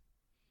greatness,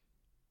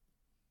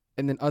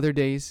 and then other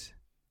days,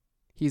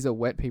 he's a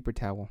wet paper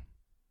towel,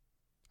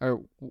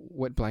 or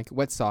wet blanket,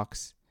 wet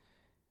socks.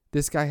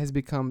 This guy has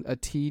become a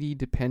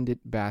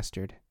TD-dependent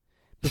bastard.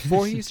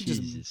 Before he used to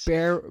just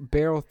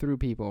barrel through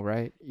people,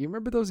 right? You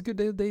remember those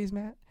good days,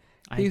 Matt?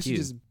 He used to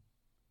just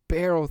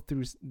barrel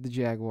through the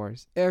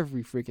Jaguars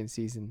every freaking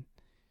season.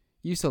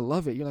 You used to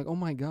love it. You're like, oh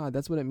my God,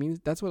 that's what it means.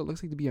 That's what it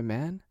looks like to be a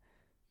man.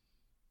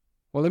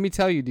 Well, let me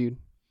tell you, dude,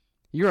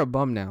 you're a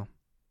bum now.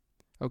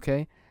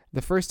 Okay?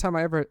 The first time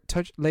I ever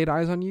laid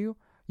eyes on you,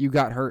 you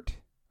got hurt.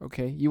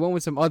 Okay? You went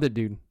with some other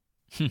dude.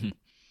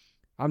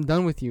 I'm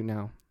done with you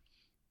now.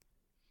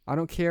 I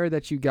don't care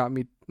that you got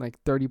me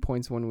 30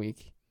 points one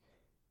week.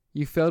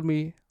 You failed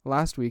me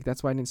last week.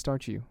 That's why I didn't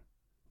start you.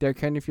 Derrick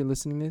Henry, if you're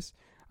listening to this,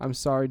 I'm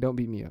sorry. Don't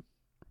beat me up.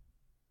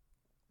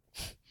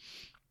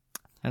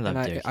 I love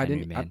Derrick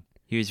Henry, man.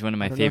 He was one of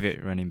my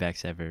favorite running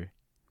backs ever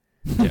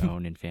to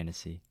own in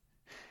fantasy.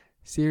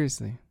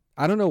 Seriously.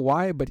 I don't know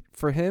why, but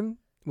for him,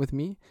 with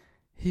me,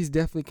 he's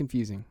definitely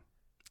confusing.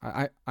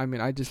 I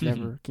mean, I just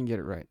never can get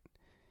it right.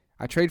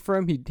 I trade for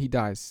him, he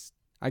dies.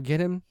 I get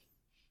him,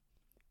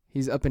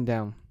 he's up and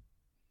down.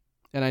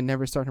 And I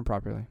never start him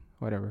properly.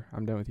 Whatever.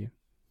 I'm done with you.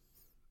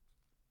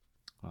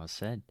 Well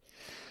said.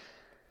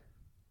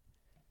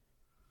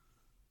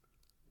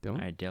 Dylan?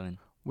 All right, Dillon.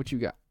 What you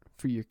got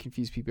for your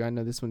confused people? I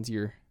know this one's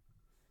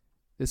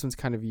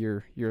kind of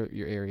your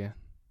area.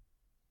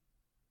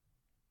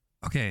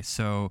 Okay,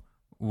 so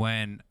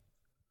when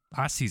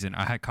last season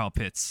I had Kyle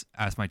Pitts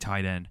as my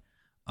tight end.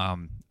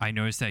 I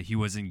noticed that he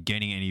wasn't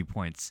getting any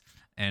points,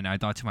 and I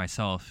thought to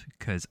myself,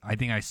 because I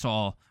think I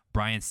saw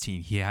Brian's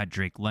team, he had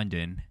Drake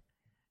London,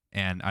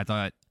 and I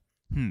thought,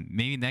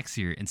 maybe next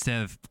year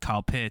instead of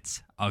Kyle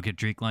Pitts, I'll get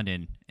Drake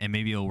London, and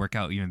maybe it'll work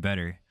out even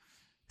better.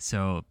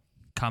 So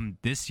come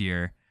this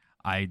year,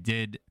 I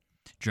did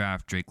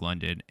draft Drake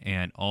London,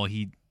 and all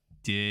he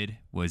did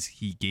was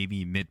he gave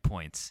me mid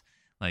points.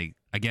 Like,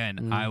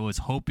 again, I was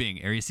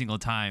hoping every single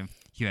time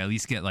he would at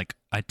least get like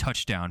a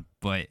touchdown,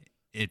 but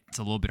it's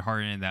a little bit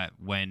harder than that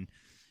when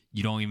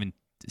you don't even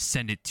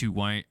send it to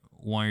one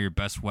of your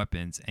best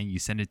weapons, and you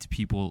send it to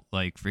people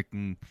like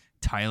freaking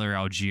Tyler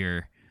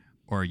Algier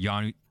or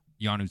Yanu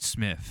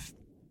Smith,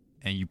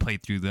 and you play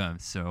through them.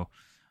 So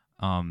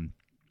all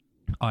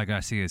I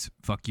gotta say is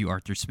fuck you,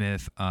 Arthur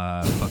Smith.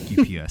 Fuck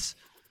UPS.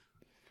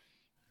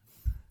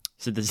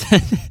 So is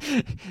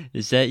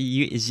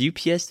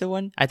UPS the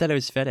one? I thought it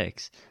was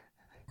FedEx.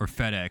 Or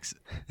FedEx.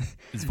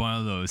 It's one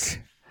of those.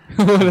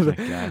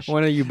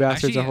 One of you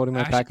bastards are holding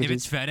my packages. If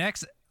it's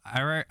FedEx,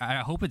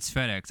 I hope it's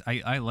FedEx.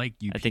 I like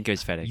UPS. I think it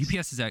was FedEx.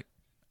 UPS is at.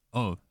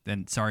 Oh,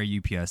 then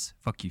sorry, UPS.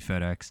 Fuck you,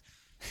 FedEx.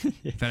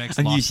 FedEx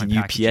I'm lost using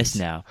my UPS packages.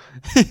 now.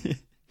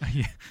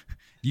 Yeah.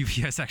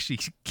 UPS actually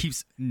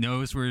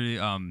knows where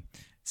to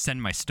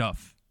send my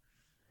stuff.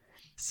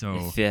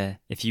 So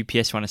if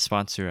UPS want to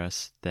sponsor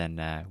us,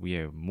 then we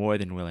are more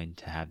than willing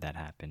to have that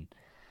happen.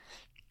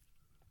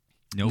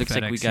 No looks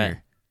FedEx like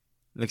here.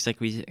 Looks like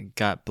we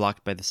got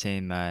blocked by the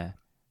same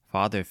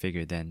father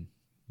figure then,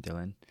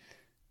 Dillon.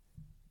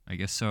 I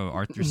guess so.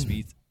 Arthur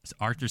Smith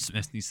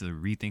needs to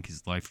rethink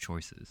his life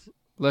choices.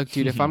 Look,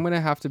 dude, if I'm gonna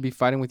have to be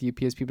fighting with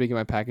UPS people to get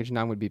my package,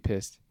 now I'm gonna be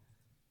pissed.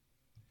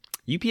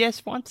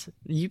 UPS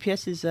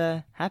is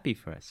happy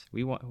for us.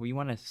 We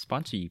want to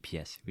sponsor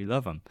UPS. We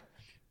love them.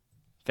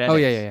 FedEx, oh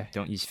yeah.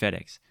 Don't use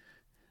FedEx.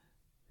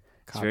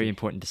 Copy. It's a very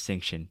important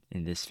distinction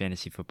in this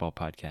fantasy football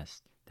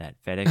podcast that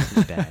FedEx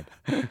is bad,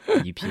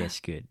 UPS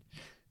good.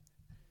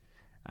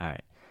 All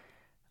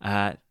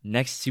right.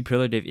 Next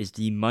superlative is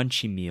the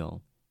munchie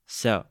meal.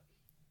 So,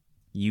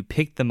 you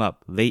picked them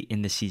up late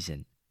in the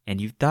season, and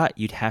you thought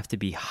you'd have to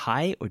be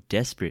high or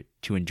desperate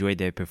to enjoy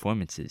their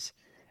performances,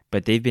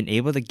 but they've been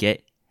able to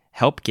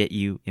help get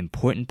you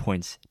important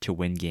points to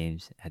win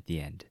games at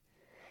the end.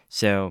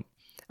 So,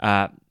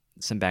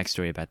 some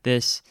backstory about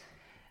this.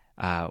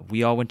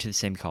 We all went to the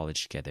same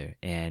college together,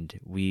 and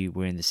we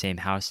were in the same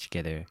house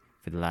together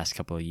for the last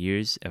couple of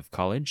years of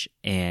college.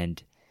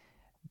 And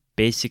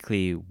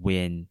basically,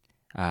 when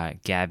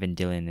Gavin,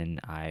 Dillon, and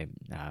I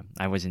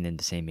wasn't in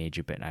the same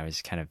major, but I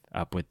was kind of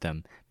up with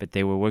them. But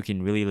they were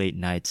working really late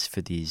nights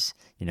for these,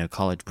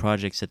 college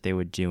projects that they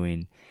were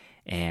doing,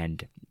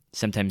 and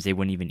sometimes they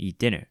wouldn't even eat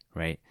dinner,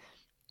 right?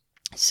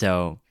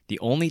 So the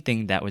only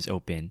thing that was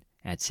open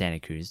at Santa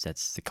Cruz,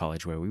 that's the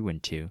college where we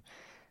went to,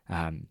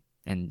 and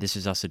this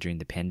was also during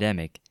the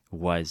pandemic,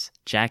 was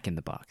Jack in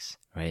the Box,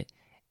 right?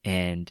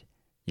 And,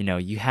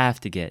 you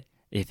have to get,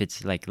 if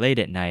it's like late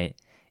at night,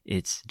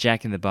 it's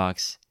Jack in the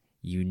Box,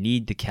 you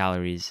need the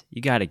calories,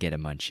 you got to get a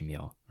munchie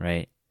meal,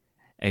 right?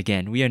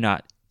 Again, we are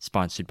not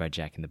sponsored by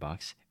Jack in the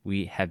Box.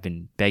 We have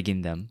been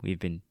begging them, we've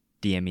been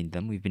DMing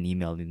them, we've been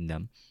emailing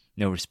them,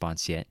 no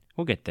response yet.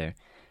 We'll get there.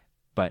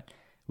 But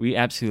we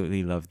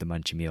absolutely love the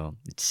munchie meal.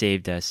 It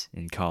saved us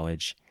in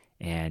college,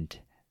 and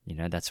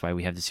that's why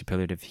we have the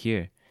superlative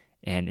here.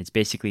 And it's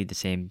basically the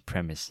same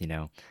premise,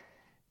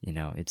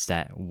 it's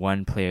that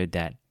one player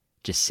that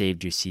just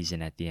saved your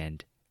season at the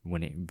end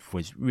when it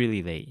was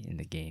really late in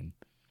the game.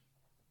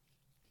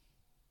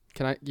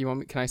 Can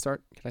I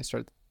start?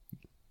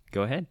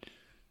 Go ahead.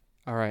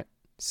 All right.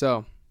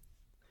 So,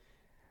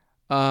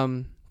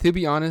 to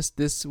be honest,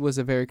 this was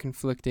a very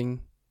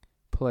conflicting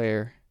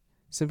player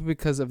simply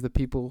because of the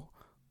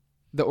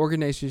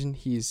organization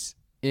he's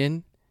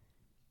in,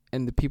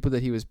 and the people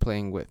that he was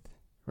playing with,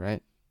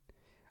 right?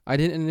 I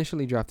didn't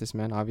initially draft this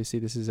man. Obviously,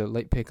 this is a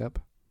late pickup.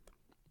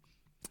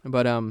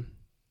 But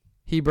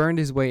he burned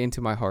his way into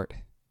my heart.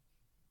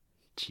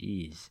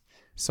 Jeez.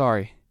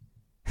 Sorry.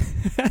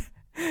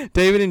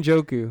 David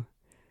Njoku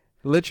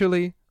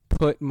literally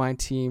put my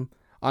team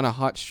on a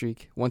hot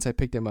streak once I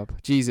picked him up.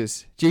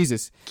 Jesus.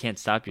 Can't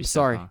stop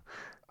yourself.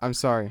 I'm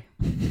sorry.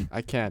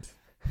 I can't.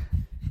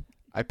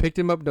 I picked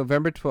him up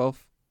November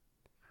 12th,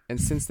 and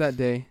since that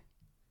day,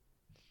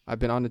 I've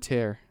been on a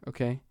tear,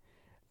 okay?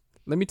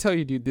 Let me tell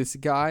you, dude, this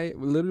guy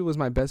literally was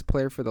my best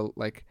player for the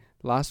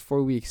last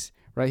 4 weeks,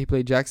 right? He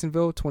played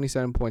Jacksonville,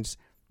 27 points.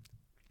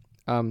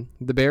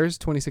 The Bears,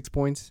 26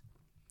 points.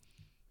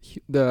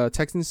 The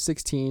Texans,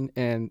 16,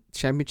 and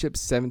Championship,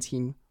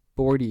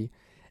 17-40.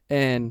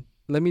 And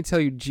let me tell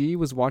you, G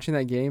was watching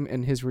that game,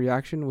 and his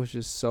reaction was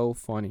just so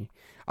funny.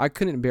 I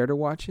couldn't bear to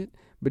watch it,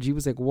 but G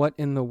was like, what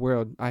in the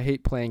world? I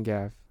hate playing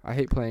Gav. I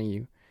hate playing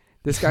you.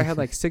 This guy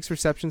had 6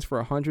 receptions for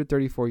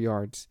 134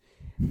 yards.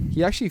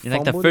 He actually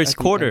fumbled in the first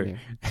quarter.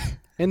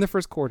 In the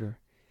first quarter.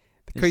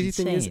 The crazy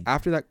thing is,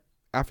 after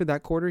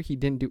that quarter, he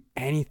didn't do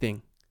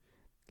anything.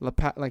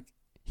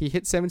 He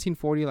hit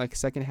 1740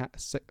 second half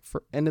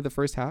for end of the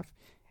first half.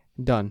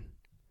 Done.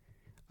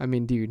 I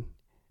mean, dude,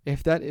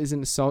 if that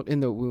isn't salt in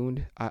the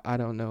wound, I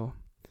don't know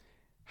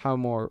how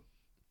more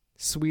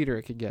sweeter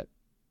it could get,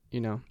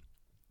 you know.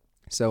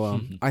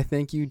 So I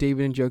thank you,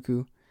 David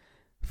Njoku,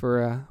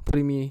 for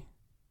putting me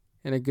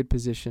in a good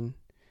position.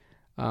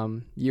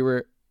 You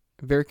were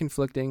very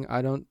conflicting.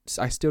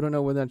 I still don't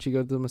know whether or not you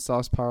go to the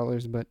massage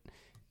parlors, but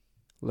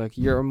look,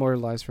 you're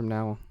immortalized from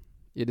now.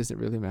 It doesn't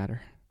really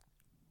matter.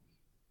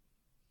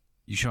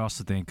 You should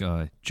also thank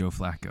Joe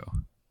Flacco.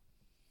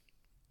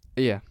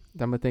 Yeah,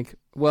 I'm gonna think.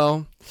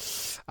 Well,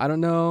 I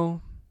don't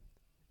know,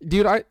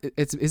 dude.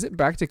 Is it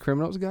back to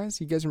criminals, guys?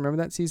 You guys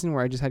remember that season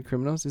where I just had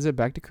criminals? Is it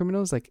back to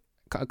criminals like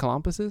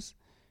Columbus's?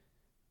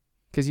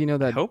 Because you know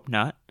that. I hope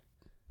not.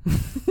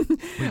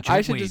 Wait,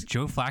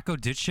 Joe Flacco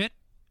did shit?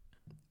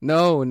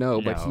 No,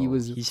 but he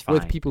was he's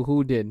with fine. people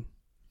who did.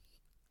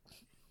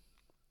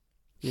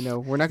 You know,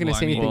 we're not gonna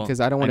say anything because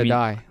I don't want to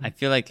die. I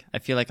feel like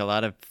a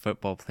lot of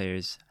football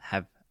players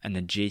have an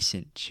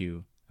adjacent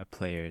to a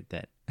player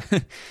that,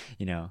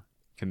 you know,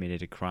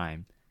 committed a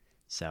crime.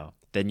 So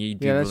then you'd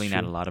be ruling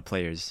out a lot of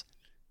players.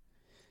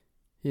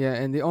 Yeah,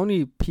 and the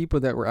only people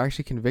that were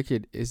actually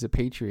convicted is the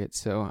Patriots.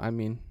 So I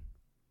mean,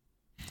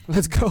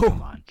 let's go.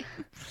 Come on.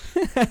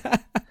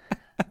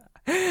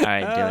 All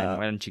right, Dylan,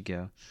 why don't you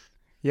go?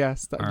 Yeah,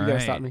 you gotta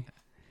stop me.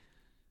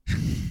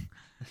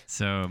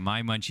 So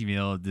my munchie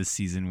meal this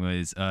season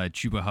was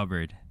Chuba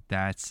Hubbard.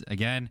 That's,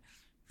 again,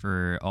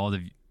 for all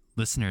the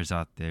listeners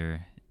out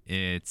there,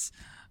 it's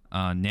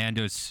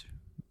Nando's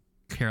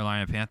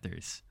Carolina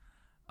Panthers.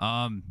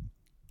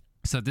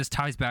 So this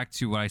ties back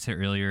to what I said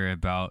earlier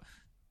about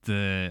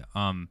the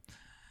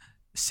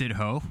Sid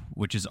Ho,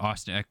 which is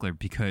Austin Eckler,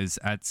 because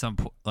at some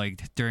point,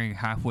 like during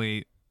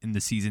halfway in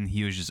the season,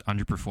 he was just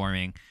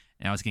underperforming,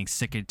 and I was getting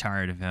sick and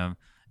tired of him.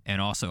 And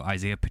also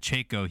Isaiah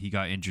Pacheco, he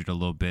got injured a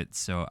little bit,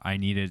 so I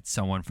needed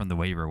someone from the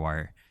waiver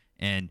wire.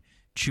 And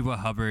Chuba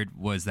Hubbard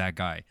was that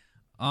guy.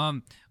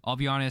 I'll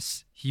be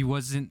honest, he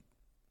wasn't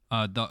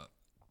the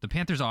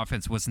Panthers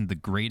offense wasn't the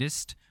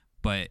greatest,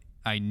 but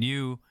I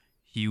knew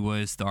he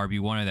was the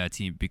RB1 of that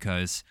team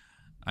because,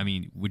 I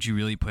mean, would you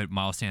really put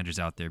Miles Sanders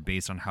out there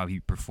based on how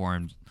he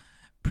performed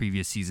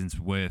previous seasons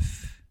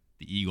with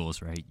the Eagles,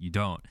 right? You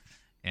don't.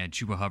 And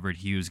Chuba Hubbard,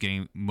 he was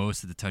getting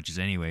most of the touches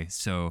anyway,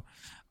 so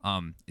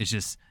it's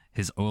just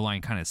his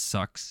O-line kind of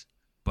sucks,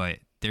 but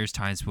there's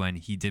times when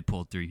he did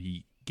pull through.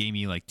 He gave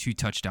me like 2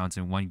 touchdowns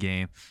in one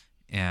game,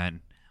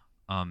 and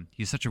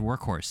he's such a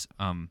workhorse.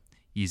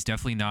 He's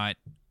definitely not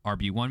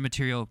RB1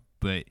 material,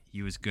 but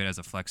he was good as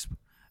a flex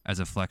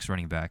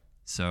running back.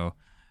 So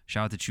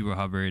shout out to Chuba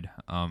Hubbard.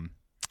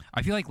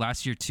 I feel like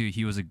last year too,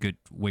 he was a good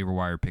waiver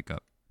wire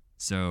pickup.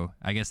 So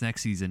I guess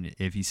next season,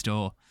 if he's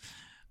still,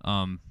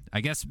 I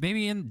guess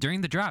maybe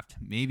during the draft,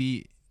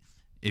 maybe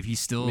if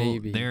he's still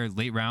there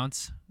late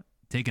rounds,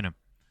 taking him.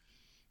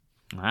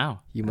 Wow.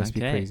 You must be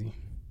crazy.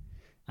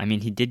 I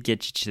mean, he did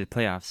get you to the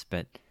playoffs,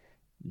 but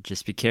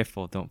just be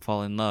careful. Don't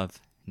fall in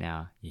love.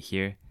 Now, you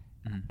hear?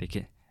 Mm-hmm.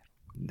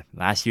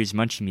 Last year's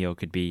munchie meal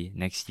could be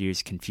next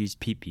year's confused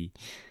pee-pee.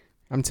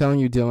 I'm telling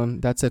you, Dylan,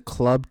 that's a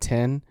Club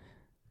 10,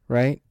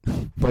 right?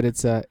 But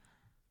it's a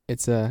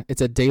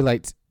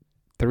Daylight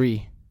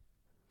 3.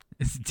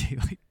 It's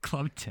Daylight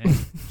Club 10.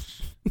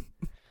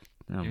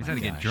 Oh you just have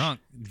to get drunk.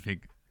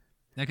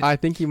 I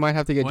think you might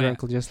have to get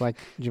drunk just like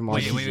Jamar.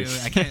 Wait.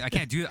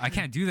 I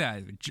can't do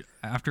that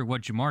after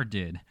what Jamar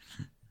did.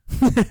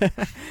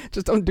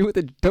 Just don't do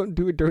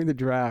it during the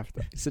draft.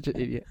 You're such an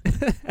idiot.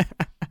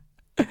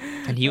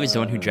 And he was the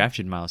one who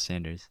drafted Miles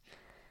Sanders.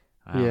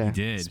 Wow. Yeah, he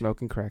did.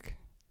 Smoking crack.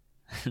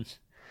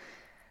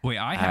 Wait,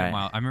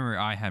 I remember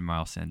I had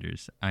Miles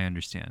Sanders. I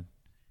understand.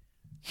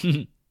 So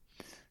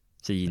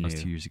you knew. That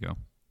was 2 years ago.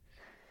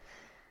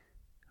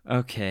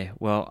 Okay,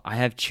 well, I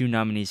have 2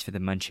 nominees for the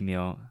munchie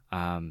meal.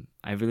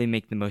 I really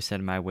make the most out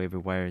of my waiver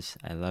wires.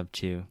 I love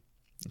to.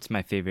 It's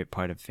my favorite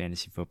part of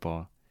fantasy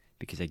football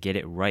because I get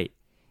it right.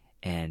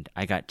 And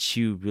I got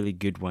 2 really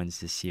good ones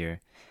this year.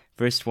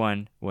 First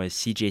one was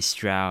C.J.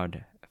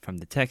 Stroud from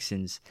the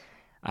Texans.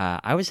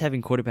 I was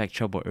having quarterback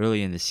trouble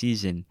early in the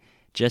season.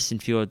 Justin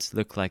Fields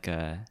looked like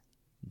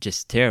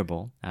just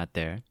terrible out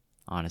there.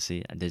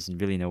 Honestly, there's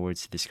really no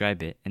words to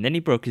describe it. And then he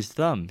broke his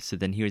thumb, so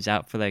then he was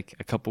out for like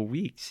a couple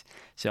weeks.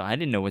 So I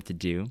didn't know what to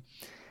do.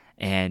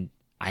 And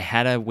I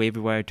had a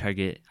waiver wire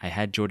target. I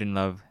had Jordan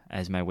Love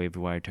as my waiver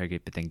wire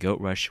target, but then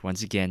Goat Rush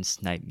once again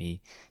sniped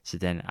me. So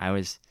then I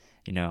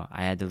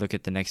had to look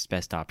at the next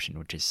best option,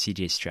 which is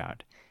CJ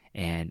Stroud.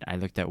 And I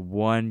looked at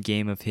one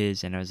game of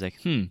his, and I was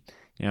like,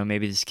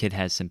 maybe this kid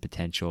has some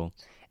potential.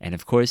 And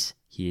of course,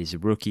 he is a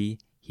rookie.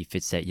 He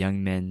fits that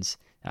young men's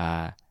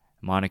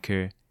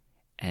moniker.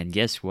 And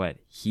guess what?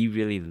 He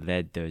really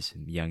led those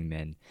young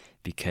men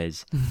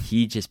because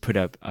he just put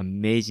up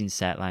amazing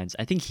stat lines.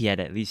 I think he had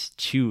at least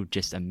 2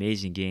 just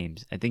amazing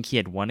games. I think he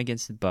had one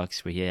against the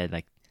Bucks where he had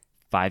like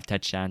 5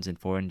 touchdowns and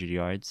 400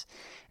 yards.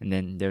 And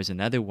then there was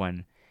another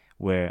one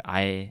where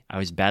I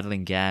was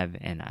battling Gav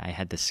and I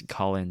had this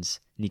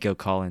Nico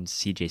Collins,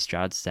 CJ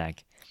Stroud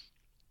stack.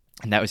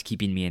 And that was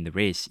keeping me in the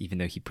race, even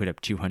though he put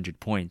up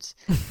 200 points.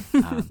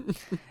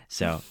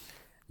 So,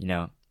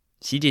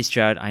 CJ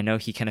Stroud, I know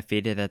he kind of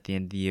faded at the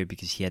end of the year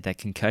because he had that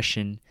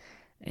concussion,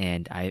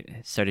 and I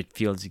started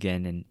Fields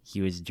again, and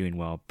he was doing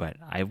well. But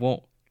I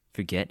won't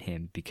forget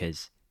him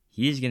because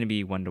he is going to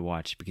be one to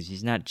watch because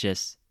he's not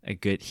just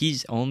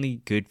he's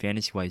only good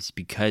fantasy-wise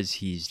because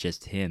he's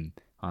just him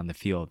on the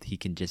field.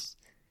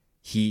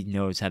 He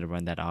knows how to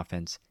run that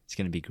offense. It's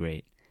going to be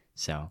great.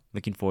 So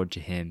looking forward to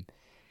him.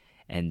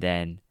 And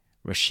then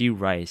Rashee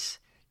Rice,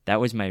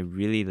 that was my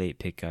really late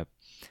pickup.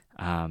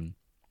 I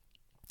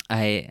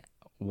really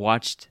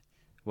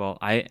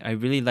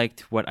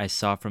liked what I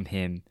saw from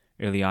him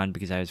early on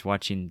because I was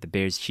watching the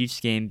Bears-Chiefs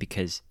game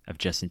because of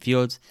Justin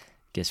Fields.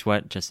 Guess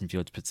what? Justin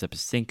Fields puts up a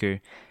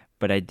stinker.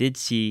 But I did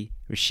see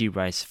Rashee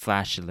Rice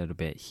flash a little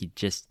bit. He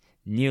just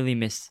nearly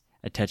missed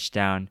a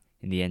touchdown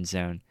in the end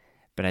zone.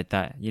 But I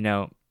thought,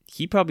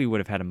 he probably would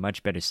have had a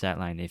much better stat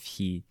line if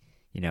he,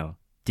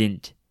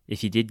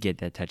 if he did get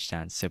that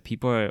touchdown. So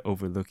people are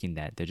overlooking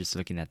that. They're just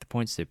looking at the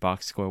points, their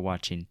box score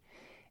watching.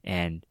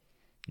 And,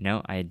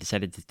 I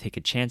decided to take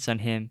a chance on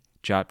him,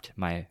 dropped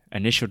my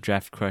initial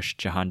draft crush,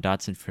 Jahan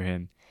Dotson, for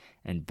him.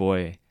 And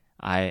boy,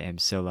 I am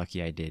so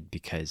lucky I did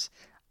because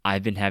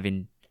I've been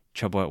having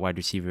trouble at wide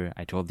receiver.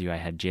 I told you I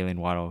had Jalen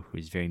Waddle, who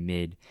is very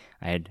mid.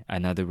 I had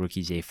another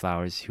rookie, Zay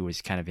Flowers, who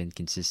was kind of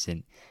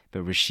inconsistent.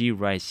 But Rashee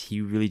Rice,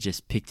 he really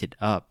just picked it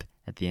up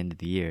at the end of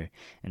the year.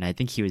 And I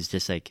think he was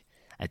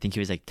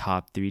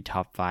top 3,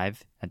 top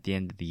 5 at the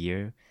end of the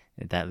year,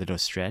 at that little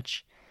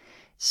stretch.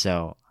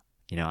 So,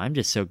 I'm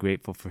just so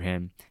grateful for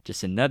him.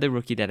 Just another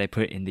rookie that I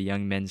put in the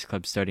Young Men's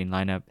Club starting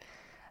lineup.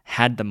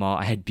 Had them all.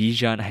 I had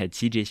Bijan, I had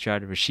CJ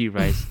Stroud, Rashee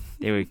Rice.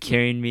 They were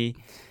carrying me.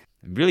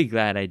 I'm really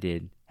glad I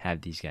did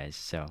have these guys.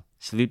 So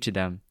salute to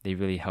them. They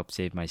really helped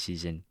save my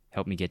season,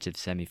 helped me get to the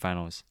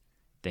semifinals.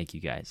 Thank you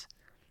guys.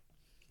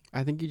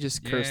 I think you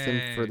just cursed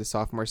him for the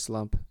sophomore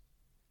slump.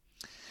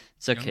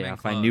 It's okay. I'll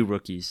find new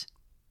rookies.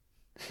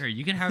 Here,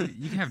 you can have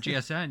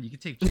GSN. You can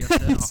take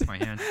GSN off my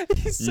hands.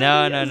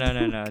 No.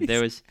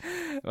 There was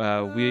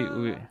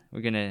we're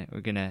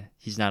gonna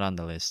he's not on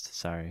the list.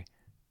 Sorry.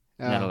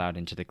 Not allowed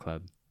into the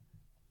club.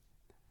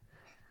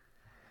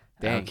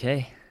 Dang.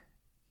 Okay.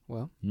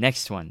 Well,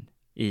 next one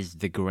is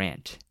the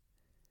Grant.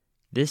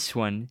 This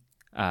one,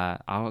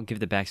 I'll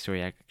give the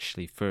backstory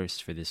actually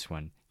first for this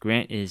one.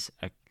 Grant is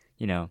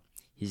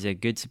he's a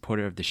good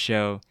supporter of the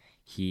show.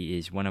 He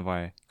is one of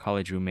our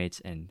college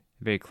roommates and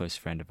a very close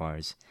friend of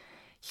ours.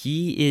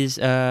 He is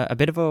a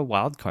bit of a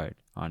wild card,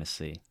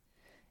 honestly.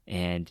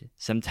 And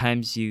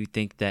sometimes you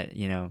think that,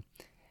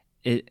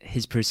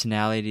 his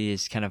personality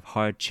is kind of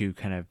hard to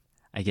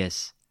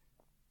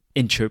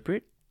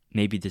interpret,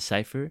 maybe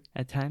decipher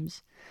at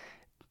times.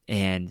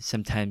 And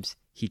sometimes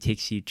he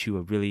takes you to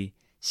a really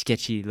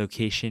sketchy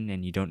location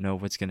and you don't know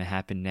what's going to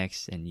happen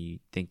next. And you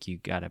think you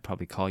got to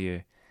probably call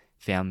your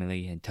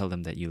family and tell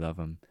them that you love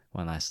them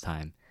one last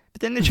time.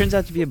 But then it turns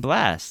out to be a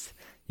blast,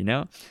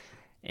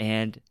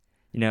 And,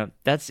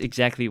 that's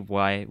exactly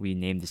why we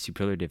named the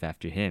superlative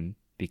after him,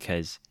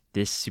 because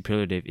this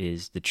superlative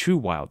is the true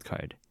wild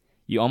card.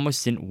 You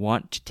almost didn't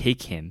want to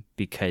take him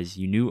because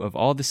you knew of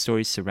all the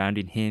stories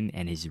surrounding him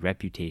and his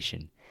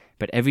reputation.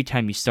 But every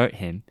time you start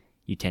him,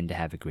 you tend to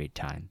have a great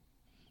time.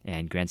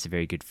 And Grant's a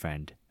very good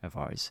friend of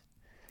ours.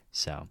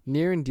 So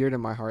near and dear to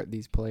my heart,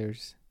 these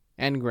players.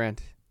 And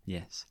Grant.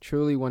 Yes.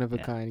 Truly one of a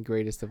kind,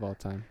 greatest of all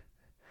time.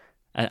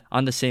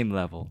 On the same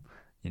level,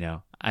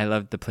 I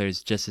love the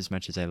players just as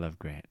much as I love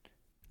Grant.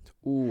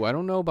 Ooh, I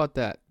don't know about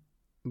that.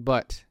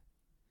 But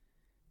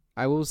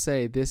I will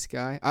say this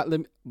guy.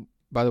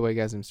 By the way,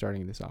 guys, I'm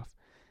starting this off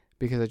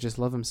because I just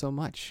love him so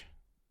much.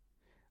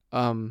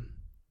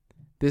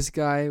 This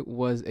guy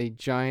was a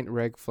giant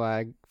red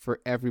flag for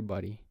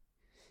everybody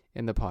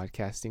in the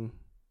podcasting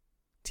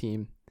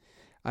team.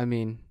 I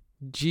mean,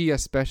 G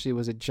especially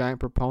was a giant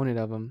proponent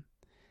of him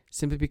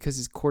simply because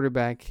his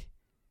quarterback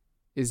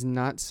is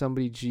not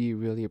somebody G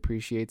really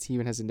appreciates. He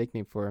even has a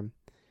nickname for him.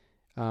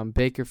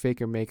 Baker,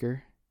 Faker,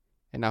 Maker.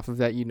 And off of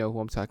that, you know who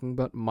I'm talking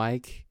about.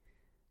 Mike,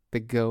 the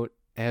GOAT,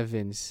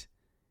 Evans.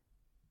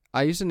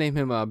 I used to name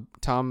him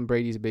Tom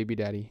Brady's baby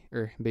daddy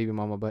or baby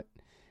mama, but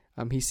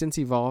he's since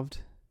evolved.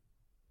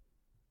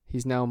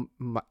 He's now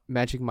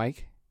Magic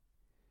Mike.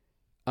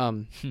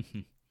 Let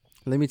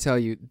me tell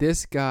you,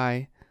 this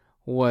guy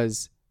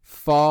was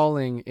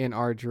falling in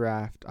our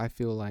draft, I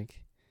feel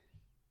like.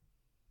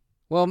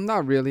 Well,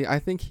 not really. I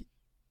think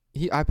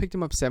I picked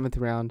him up 7th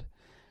round,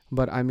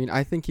 but I mean,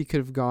 I think he could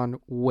have gone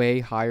way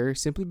higher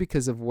simply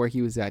because of where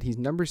he was at. He's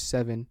number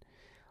 7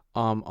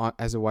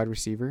 as a wide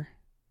receiver.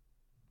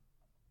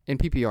 In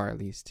PPR, at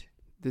least.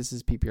 This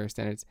is PPR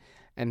standards.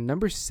 And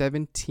number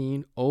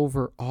 17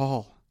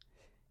 overall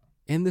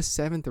in the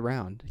 7th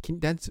round.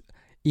 That's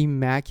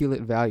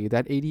immaculate value.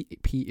 That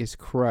ADP is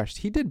crushed.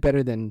 He did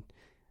better than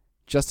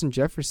Justin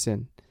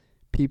Jefferson.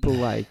 People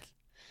like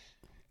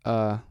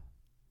let's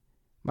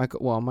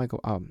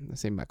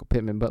say Michael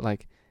Pittman, but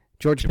like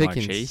George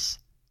Pickens.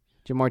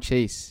 Jamar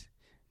Chase.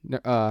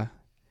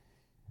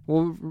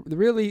 Well,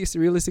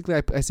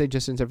 realistically, I say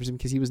Justin Jefferson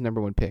because he was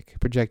number 1 pick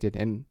projected,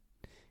 and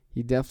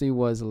he definitely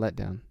was a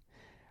letdown.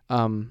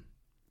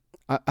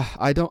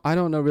 I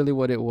don't know really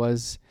what it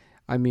was.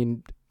 I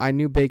mean, I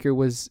knew Baker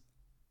was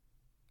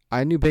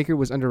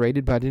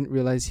underrated, but I didn't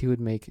realize he would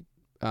make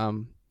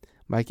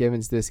Mike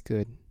Evans this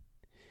good.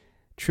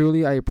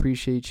 Truly, I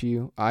appreciate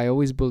you. I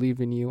always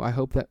believe in you. I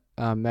hope that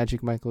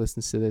Magic Mike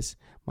listens to this.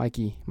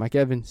 Mike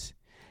Evans,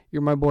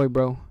 you're my boy,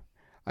 bro.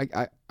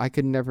 I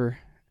could never,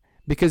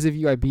 because of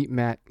you, I beat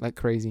Matt like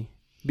crazy.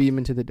 Beat him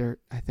into the dirt.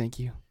 I thank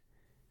you.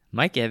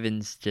 Mike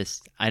Evans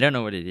I don't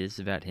know what it is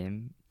about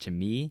him to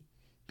me,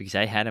 because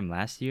I had him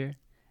last year,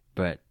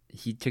 but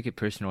he took it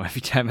personal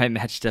every time I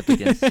matched up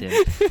against him.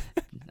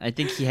 I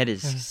think he had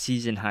his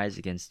season highs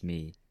against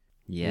me.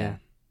 Yeah.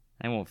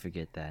 I won't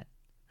forget that.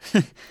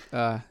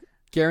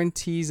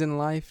 Guarantees in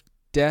life,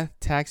 death,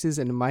 taxes,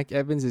 and Mike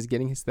Evans is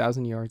getting his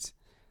 1,000 yards.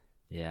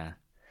 Yeah.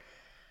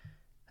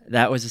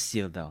 That was a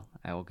steal, though.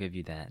 I will give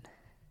you that.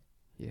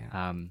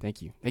 Yeah.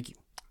 Thank you.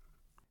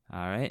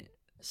 All right.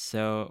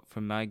 So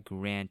for my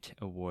Grant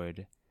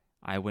Award,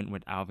 I went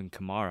with Alvin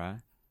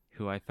Kamara,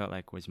 who I felt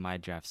like was my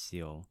draft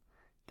steal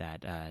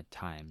that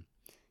time,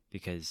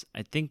 because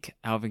I think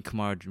Alvin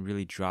Kamara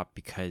really dropped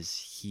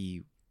because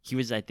he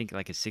was, I think,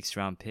 like a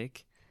 6th-round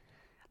pick.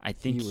 I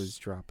think he was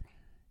dropping.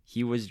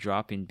 He was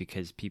dropping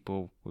because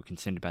people were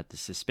concerned about the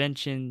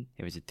suspension.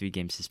 It was a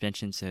 3-game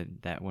suspension, so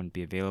that wouldn't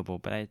be available.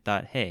 But I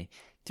thought, hey,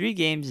 3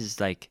 games is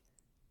like,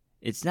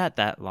 it's not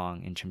that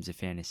long in terms of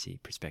fantasy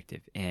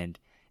perspective. And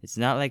it's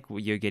not like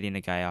you're getting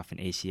a guy off an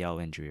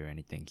ACL injury or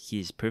anything.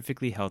 He's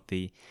perfectly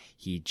healthy.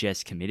 He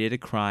just committed a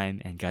crime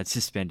and got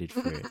suspended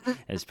for it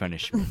as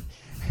punishment.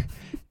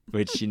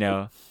 Which,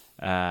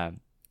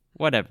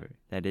 whatever.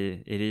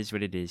 It is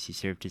what it is. He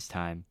served his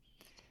time.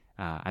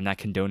 I'm not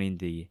condoning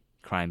the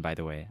crime, by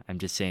the way. I'm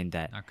just saying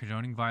that... Not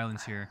condoning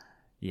violence here.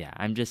 Yeah,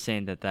 I'm just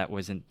saying that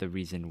wasn't the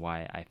reason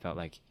why I felt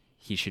like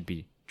he should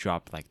be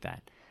dropped like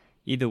that.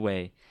 Either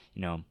way,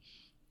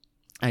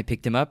 I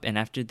picked him up, and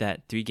after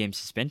that 3-game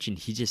suspension,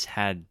 he just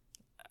had...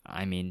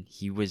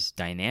 he was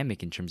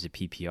dynamic in terms of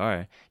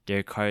PPR.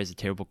 Derek Carr is a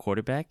terrible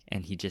quarterback,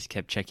 and he just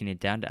kept checking it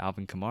down to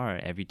Alvin Kamara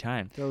every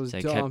time. Those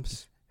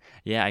dumps.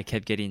 I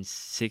kept getting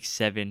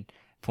 6-7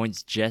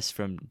 points just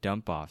from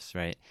dump-offs,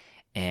 right?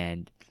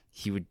 And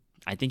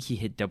I think he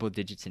hit double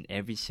digits in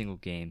every single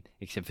game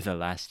except for the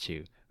last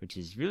 2, which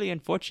is really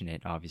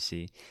unfortunate,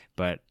 obviously.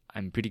 But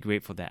I'm pretty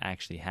grateful that I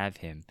actually have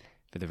him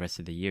for the rest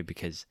of the year,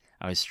 because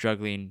I was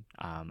struggling.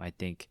 I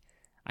think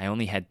I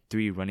only had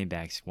 3 running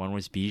backs. One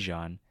was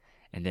Bijan,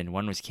 and then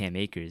one was Cam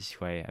Akers,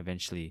 who I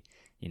eventually,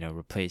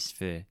 replaced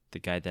for the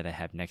guy that I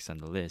have next on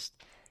the list.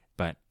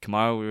 But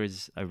Kamara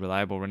was a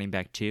reliable running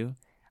back too.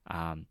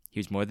 He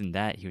was more than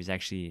that. He was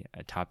actually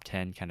a top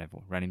 10 kind of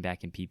running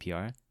back in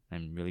PPR.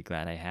 I'm really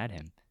glad I had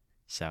him.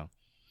 So,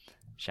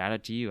 shout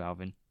out to you,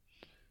 Alvin.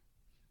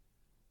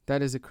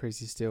 That is a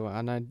crazy steal,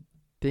 and I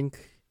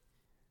think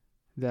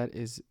that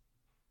is...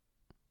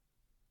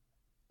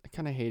 I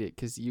kind of hate it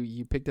because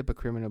you picked up a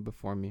criminal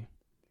before me.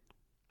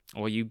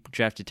 Well, you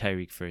drafted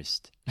Tyreek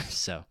first,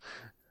 so...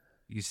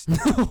 He's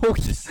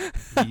just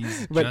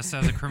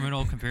as a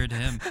criminal compared to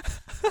him.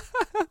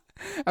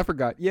 I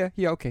forgot. Yeah,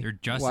 okay. They're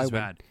just as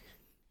bad.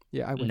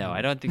 Yeah, I win. No,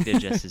 I don't think they're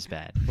just as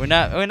bad. We're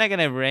not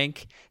gonna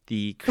rank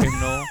the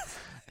criminal,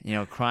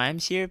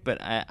 crimes here,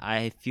 but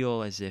I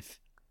feel as if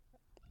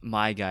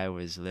my guy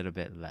was a little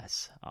bit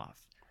less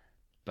off.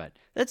 But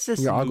let's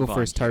just I'll go move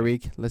first, on here.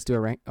 Tyreek. Let's do a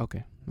rank.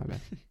 Okay, my bad.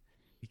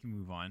 We can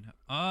move on.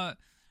 I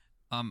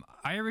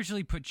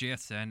originally put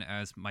JSN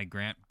as my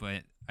Grant,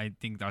 but I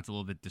think that's a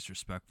little bit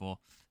disrespectful.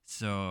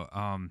 So,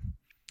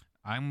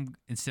 I'm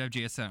instead of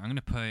JSN, I'm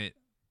gonna put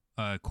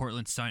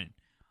Cortland Sutton.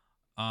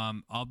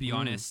 I'll be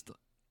honest.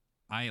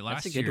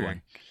 That's a good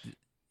one.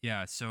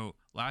 Yeah. So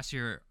last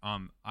year,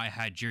 I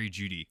had Jerry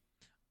Jeudy,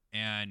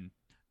 and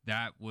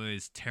that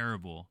was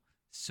terrible.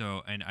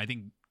 So, and I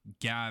think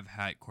Gav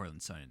had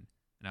Cortland Sutton,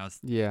 and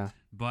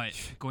But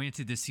going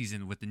into this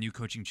season with the new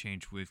coaching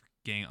change, with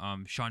getting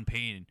Sean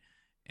Payton,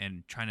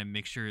 and trying to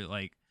make sure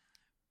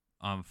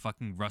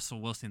fucking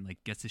Russell Wilson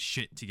gets his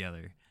shit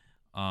together.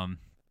 That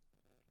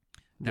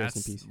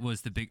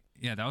was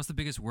the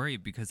biggest worry,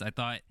 because I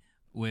thought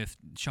with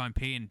Sean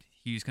Payton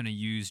he was going to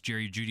use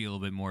Jerry Jeudy a little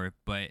bit more,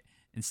 but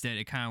instead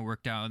it kind of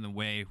worked out in the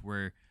way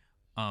where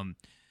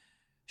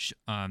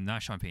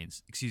not Sean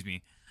Payton's, excuse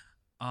me,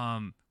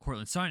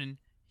 Cortland Sutton,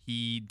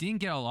 he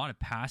didn't get a lot of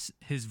pass.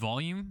 His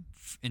volume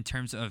in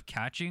terms of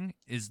catching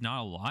is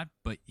not a lot,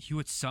 but he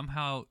would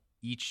somehow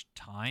each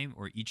time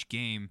or each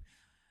game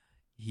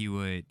he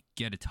would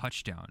get a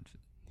touchdown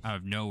out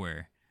of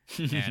nowhere.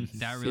 And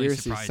that really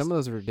Seriously, surprised. Some of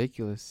those are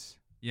ridiculous.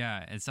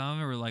 Yeah, and some of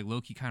them were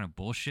low-key kind of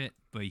bullshit,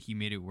 but he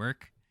made it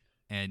work.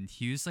 And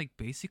he was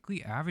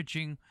basically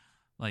averaging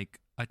a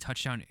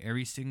touchdown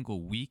every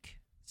single week.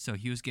 So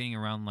he was getting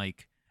around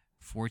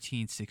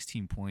 14,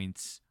 16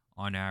 points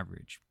on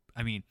average.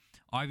 I mean,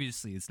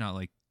 obviously it's not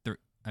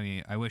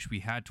I wish we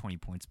had 20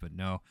 points, but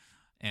no.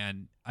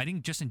 And I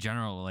think just in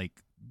general,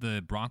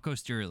 the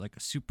Broncos,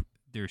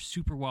 they're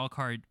super wild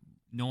card.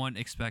 No one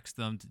expects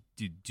them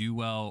to do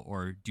well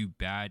or do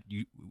bad.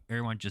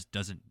 Everyone just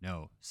doesn't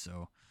know.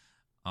 So,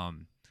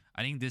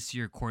 I think this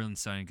year Cortland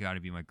Sutton got to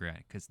be my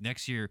Grant, because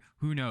next year,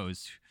 who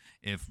knows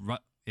if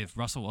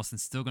Russell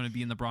Wilson's still going to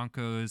be in the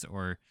Broncos,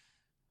 or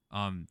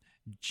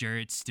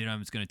Jarrett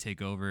Stidham is going to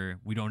take over.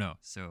 We don't know.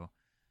 So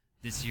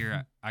this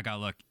year I got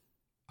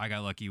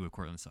lucky with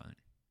Cortland Sutton.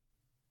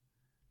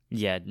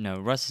 Yeah, no,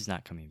 Russ is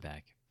not coming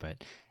back,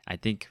 but I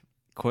think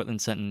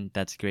Cortland Sutton,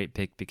 that's a great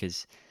pick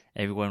because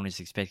everyone was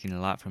expecting a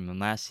lot from him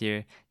last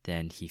year.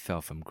 Then he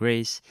fell from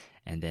grace,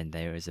 and then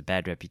there was a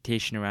bad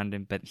reputation around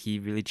him, but he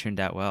really turned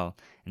out well.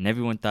 And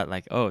everyone thought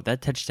like, oh,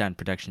 that touchdown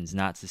production is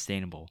not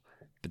sustainable.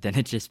 But then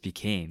it just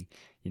became,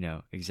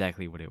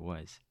 exactly what it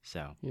was.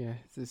 So yeah,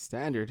 it's a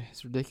standard.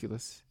 It's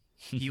ridiculous.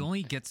 He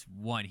only gets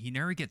one. He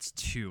never gets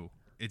two.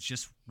 It's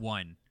just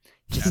one.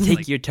 Just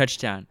take your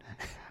touchdown.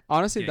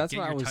 Honestly, that's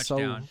why I was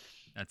touchdown.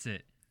 That's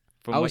it.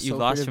 From what you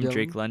lost from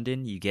Drake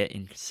London, you get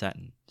in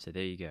Sutton. So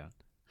there you go.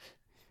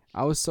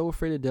 I was so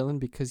afraid of Dillon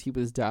because he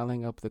was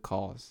dialing up the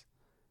calls.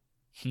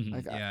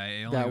 Like,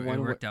 it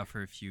worked out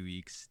for a few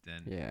weeks.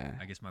 Then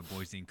I guess my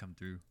boys didn't come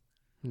through.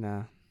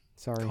 Nah,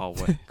 sorry.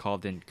 Call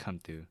didn't come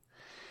through.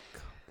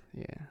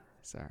 Yeah,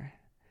 sorry.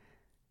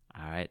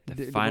 All right,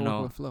 the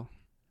final.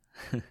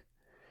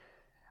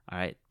 All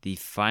right, the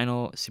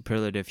final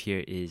superlative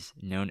here is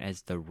known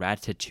as the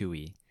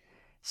ratatouille.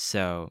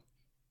 So,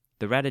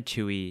 the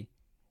ratatouille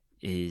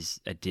is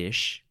a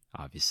dish,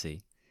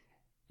 obviously,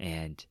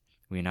 and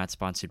we're not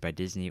sponsored by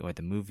Disney or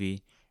the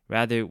movie.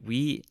 Rather,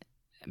 we,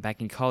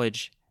 back in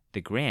college,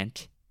 the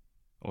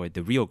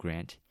real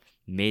Grant,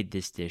 made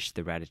this dish,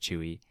 the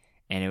ratatouille,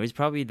 and it was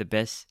probably the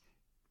best,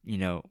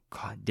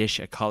 dish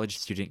a college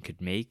student could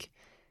make.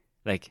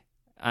 Like,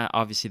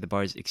 obviously the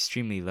bar is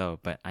extremely low,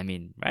 but I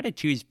mean,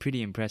 ratatouille is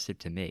pretty impressive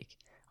to make,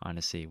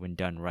 honestly, when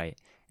done right.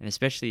 And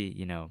especially,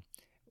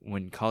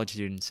 when college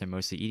students are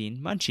mostly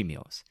eating munchie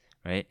meals,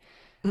 right?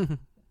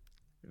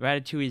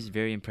 Ratatouille is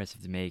very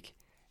impressive to make.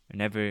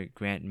 Whenever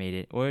Grant made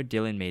it, or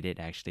Dillon made it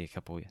actually a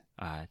couple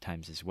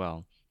times as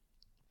well,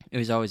 it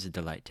was always a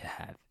delight to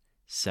have.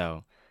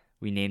 So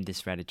we named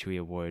this Ratatouille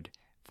Award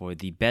for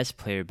the best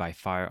player by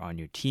far on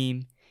your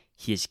team.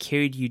 He has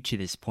carried you to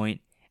this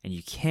point, and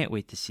you can't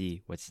wait to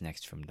see what's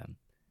next from them.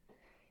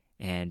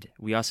 And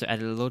we also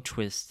added a little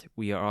twist.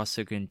 We are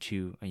also going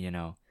to,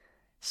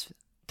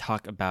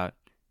 talk about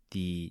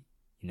the,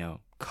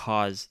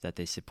 cause that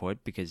they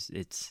support, because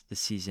it's the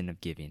season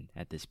of giving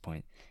at this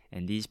point.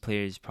 And these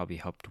players probably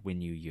helped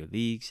win you your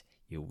leagues,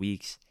 your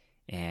weeks,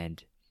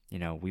 and,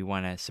 we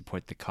want to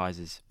support the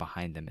causes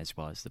behind them as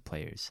well as the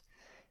players.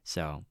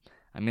 So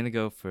I'm going to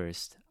go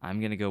first. I'm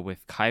going to go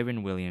with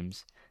Kyren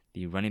Williams,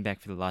 the running back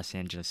for the Los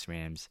Angeles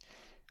Rams.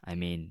 I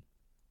mean,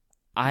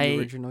 the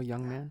original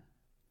young man.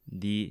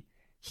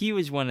 He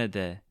was one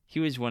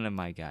of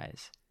my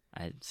guys,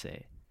 I'd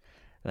say,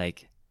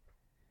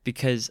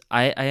 because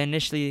I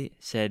initially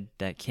said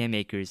that Cam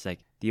Akers,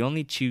 the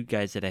only two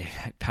guys that I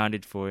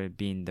pounded for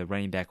being the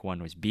running back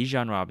one was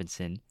Bijan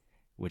Robinson,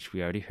 which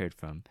we already heard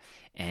from,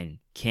 and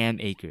Cam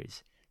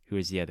Akers, who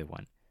is the other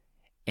one.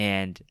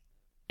 And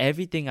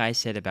everything I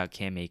said about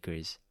Cam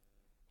Akers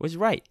was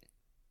right,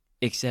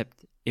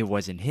 except it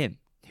wasn't him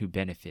who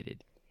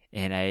benefited.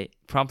 And I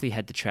promptly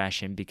had to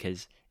trash him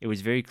because it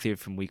was very clear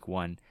from week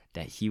one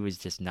that he was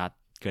just not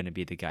going to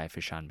be the guy for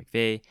Sean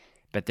McVay.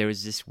 But there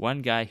was this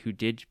one guy who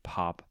did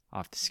pop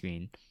off the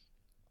screen.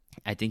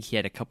 I think he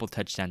had a couple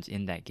touchdowns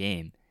in that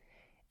game.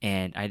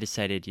 And I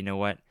decided, you know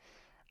what?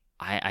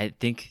 I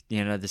think,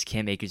 this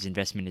Cam Akers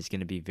investment is going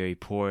to be very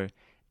poor,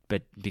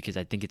 but because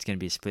I think it's going to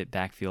be a split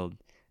backfield.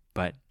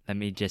 But let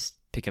me just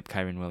pick up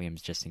Kyren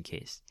Williams just in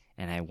case.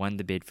 And I won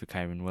the bid for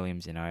Kyren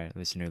Williams in our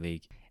listener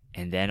league.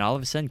 And then all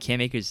of a sudden,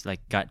 Cam Akers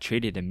got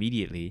traded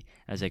immediately.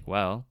 I was like,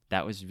 well,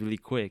 that was really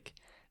quick.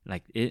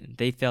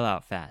 They fell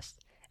out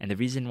fast. And the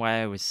reason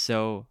why I was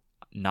so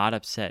not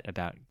upset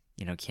about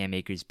Cam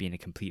Akers being a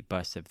complete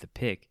bust of the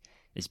pick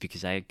is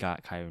because I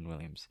got Kyren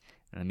Williams.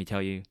 And let me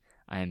tell you,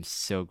 I am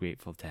so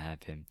grateful to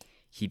have him.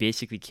 He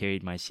basically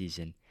carried my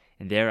season.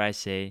 And dare I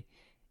say,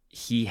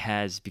 he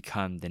has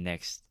become the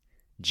next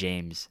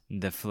James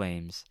the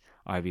Flames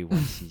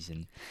RB1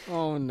 season.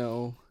 Oh,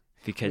 no.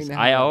 Because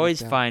I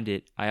always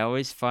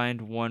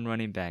find one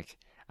running back.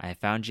 I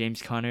found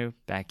James Conner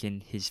back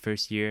in his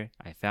first year.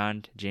 I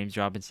found James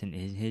Robinson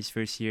in his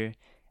first year.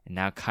 And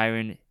now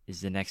Kyren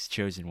is the next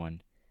chosen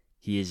one.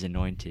 He is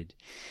anointed.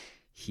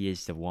 He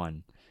is the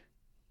one.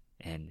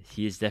 And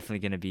he is definitely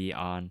going to be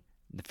on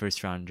the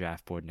first round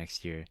draft board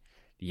next year.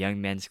 The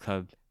Young Men's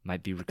Club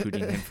might be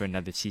recruiting him for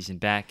another season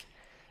back.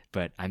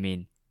 But, I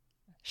mean,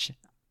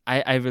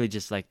 I really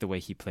just like the way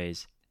he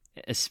plays.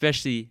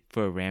 Especially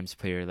for a Rams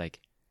player.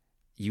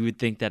 You would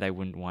think that I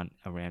wouldn't want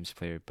a Rams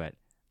player, but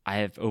I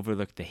have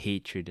overlooked the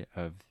hatred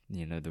of,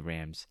 the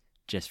Rams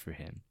just for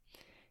him.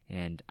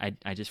 And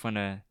I just want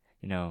to,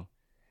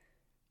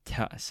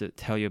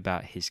 tell you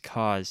about his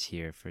cause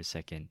here for a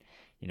second.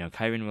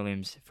 Kyren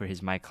Williams, for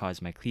his My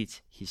Cause, My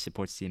Cleats, he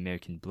supports the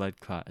American Blood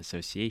Clot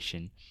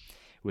Association,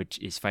 which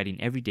is fighting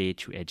every day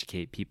to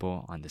educate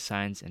people on the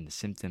signs and the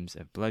symptoms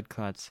of blood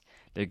clots.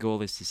 Their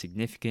goal is to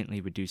significantly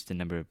reduce the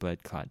number of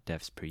blood clot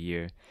deaths per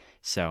year.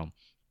 So,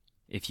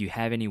 if you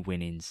have any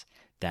winnings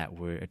that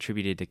were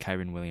attributed to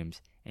Kyron Williams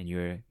and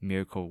your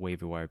miracle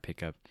waiver wire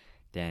pickup,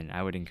 then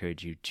I would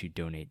encourage you to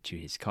donate to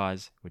his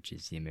cause, which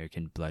is the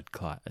American Blood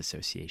Clot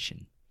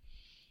Association.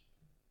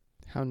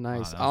 How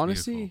nice. Wow,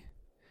 Honestly, beautiful.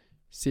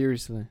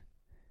 seriously,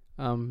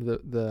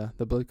 the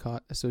Blood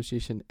Clot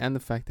Association and the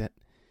fact that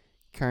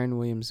Kyron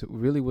Williams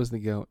really was the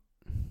GOAT.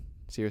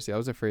 Seriously, I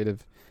was afraid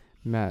of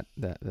Matt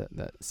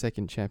that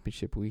second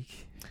championship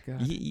week.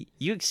 God.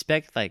 You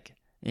expect, like,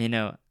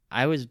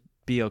 I was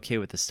be okay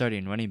with the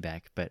starting running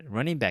back, but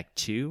running back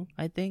 2,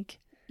 I think.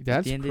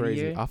 That's the end of the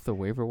crazy. year? Off the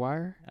waiver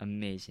wire?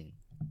 Amazing.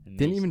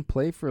 Didn't even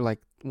play for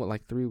like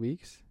 3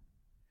 weeks?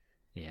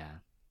 Yeah.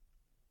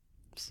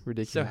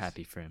 Ridiculous. So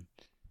happy for him.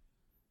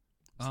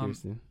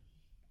 Seriously.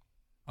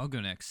 I'll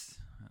go next.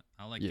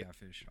 I'll let Gav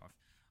finish it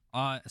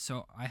off.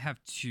 So I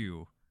have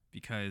 2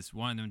 because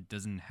one of them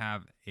doesn't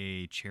have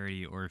a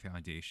charity or a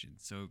foundation.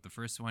 So the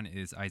first one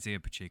is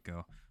Isaiah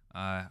Pacheco.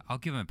 I'll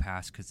give him a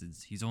pass because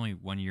he's only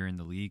 1 year in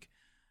the league.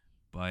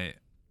 But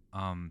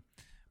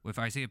with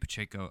Isaiah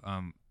Pacheco,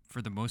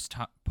 for the most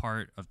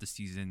part of the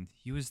season,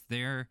 he was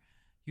there.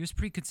 He was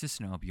pretty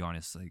consistent, I'll be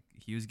honest. Like,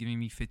 he was giving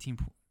me 15,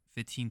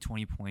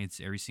 20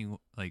 points every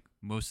single, like,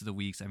 most of the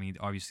weeks. I mean,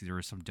 obviously there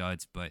were some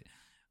duds, but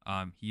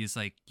he is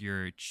like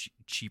your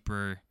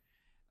cheaper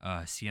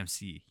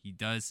CMC. He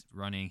does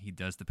running, he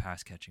does the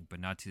pass catching, but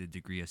not to the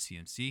degree of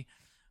CMC.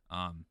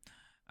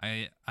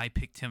 I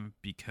picked him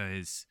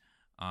because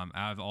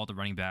out of all the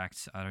running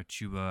backs, out of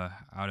Chuba,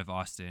 out of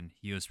Austin,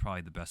 he was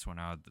probably the best one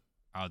out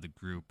of the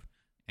group,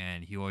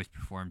 and he always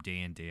performed day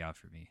in, day out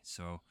for me.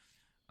 So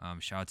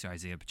shout out to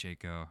Isaiah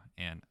Pacheco,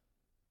 and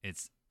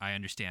I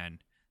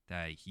understand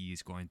that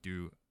he's going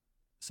through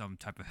some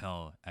type of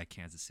hell at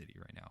Kansas City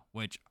right now,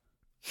 which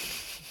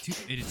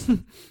it is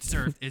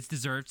deserved. It's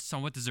deserved,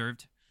 somewhat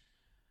deserved.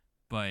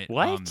 But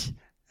what?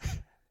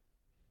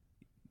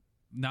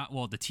 Not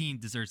well. The team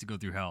deserves to go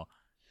through hell.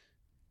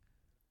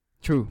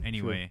 True.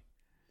 Anyway,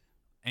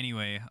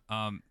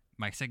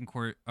 my second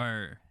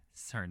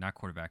not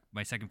quarterback.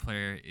 My second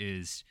player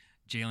is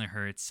Jalen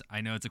Hurts.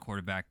 I know it's a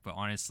quarterback, but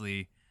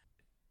honestly,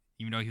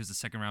 even though he was a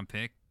second-round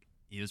pick,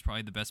 he was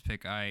probably the best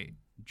pick I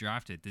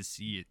drafted this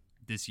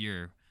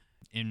year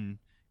in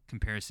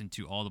comparison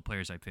to all the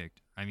players I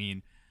picked. I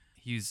mean,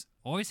 he's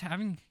always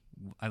having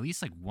at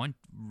least like one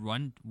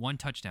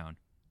touchdown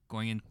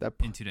going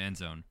into the end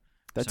zone.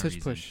 That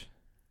touch push.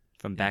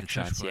 From back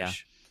shots, yeah.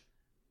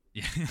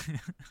 Yeah.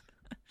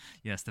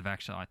 Yes, the back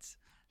shots.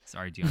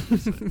 Sorry, Dion.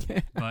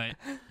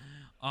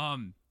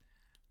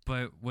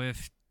 But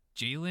with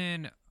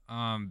Jalen,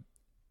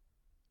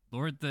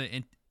 Lord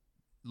the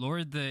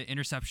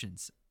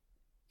interceptions.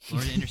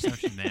 Lord the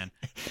interception, man.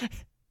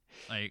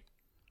 Like,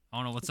 I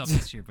don't know what's up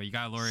this year, but you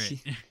gotta lower it.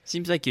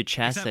 Seems like you're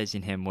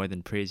chastising him more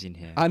than praising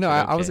him. I know.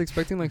 I was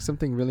expecting like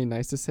something really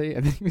nice to say,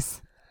 and then he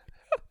was.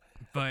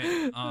 But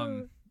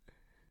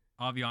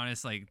I'll be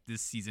honest. Like,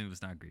 this season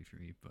was not great for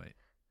me. But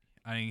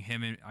I think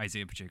him and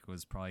Isaiah Pacheco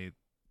was probably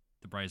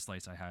the brightest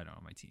lights I had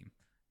on my team.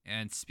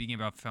 And speaking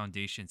about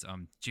foundations,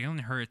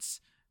 Jalen Hurts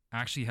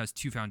actually has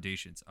 2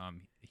 foundations.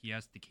 He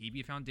has the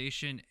KB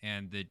Foundation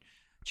and the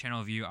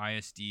Channel View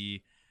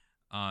ISD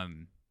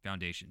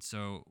Foundation.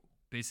 So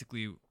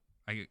basically,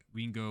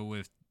 we can go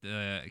with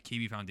the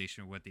KB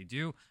Foundation. What they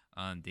do,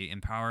 they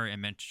empower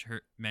and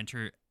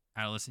mentor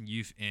adolescent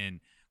youth in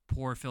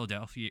poor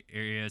Philadelphia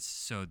areas,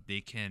 so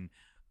they can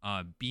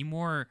be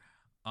more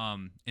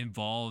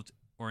involved,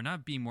 or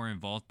not be more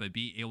involved, but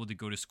be able to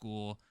go to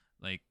school,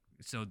 like,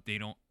 so they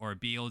don't, or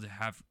be able to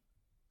have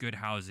good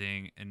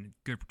housing and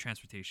good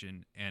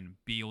transportation and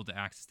be able to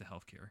access to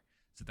healthcare.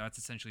 So that's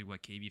essentially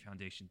what KB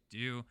Foundation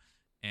do.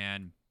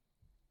 And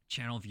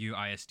Channel View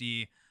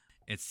ISD,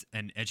 it's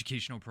an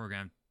educational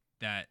program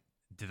that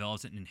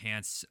develops and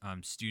enhances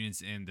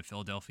students in the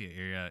Philadelphia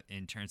area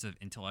in terms of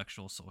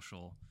intellectual,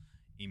 social,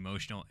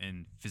 emotional,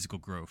 and physical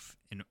growth,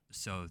 and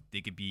so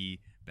they could be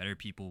better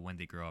people when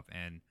they grow up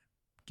and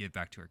give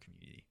back to our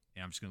community.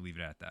 And I'm just going to leave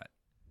it at that.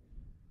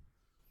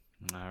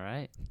 All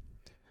right.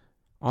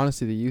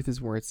 Honestly, the youth is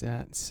where it's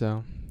at,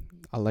 so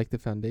I like the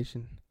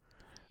foundation.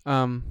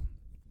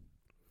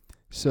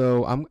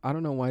 So I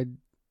don't know why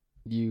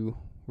you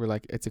were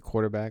like, it's a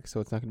quarterback,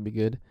 so it's not going to be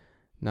good.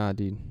 Nah,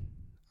 dude.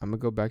 I'm going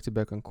to go back to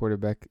back on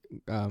quarterback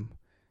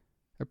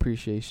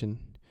appreciation.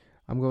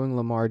 I'm going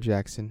Lamar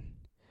Jackson.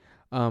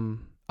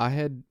 I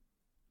had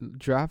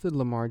drafted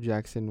Lamar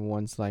Jackson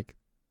once, like,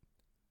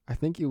 I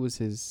think it was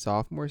his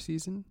sophomore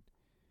season.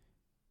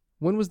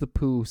 When was the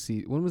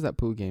when was that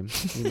Pooh game?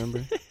 You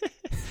remember?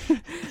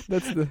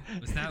 That's the...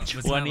 Was that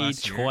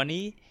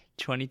 2020,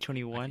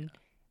 2021,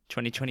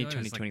 2020, like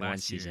 2021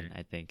 last season, year.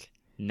 I think.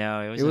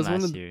 No, it was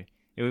last year.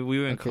 We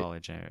were in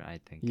college, I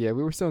think. Yeah,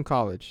 we were still in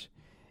college.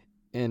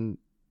 And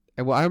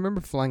well, I remember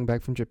flying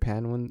back from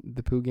Japan when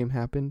the Pooh game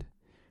happened,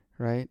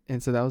 right?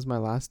 And so that was my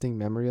lasting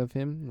memory of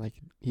him.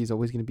 Like, he's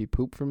always going to be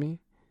poop for me.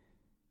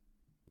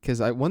 Because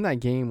I won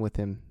that game with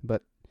him,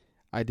 but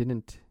I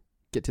didn't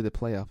get to the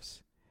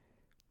playoffs.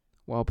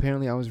 Well,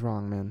 apparently I was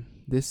wrong, man.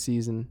 This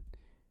season,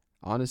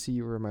 honestly,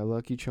 you were my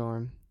lucky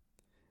charm.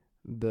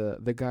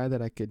 the guy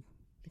that I could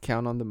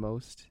count on the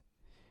most,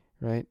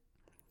 right?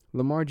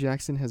 Lamar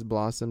Jackson has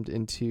blossomed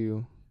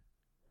into,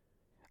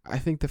 I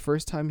think the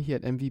first time he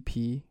had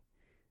MVP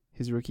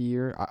his rookie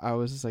year, I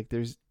was just like,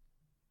 there's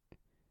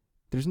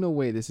no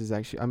way this is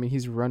actually, I mean,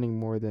 he's running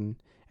more than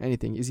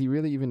anything. Is he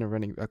really even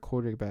a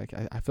quarterback?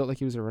 I felt like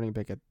he was a running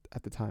back at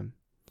the time,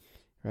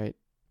 right?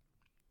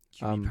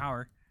 QB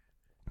power.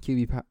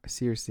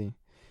 Seriously.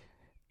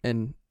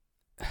 And,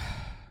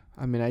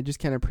 I mean, I just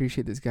can't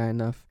appreciate this guy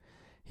enough.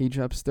 He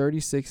drops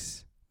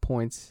 36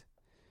 points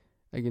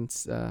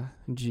against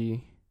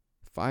G.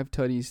 5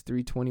 tutties,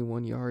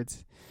 321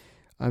 yards.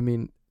 I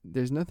mean,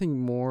 there's nothing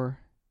more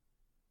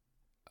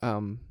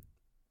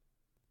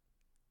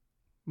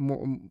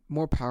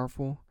more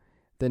powerful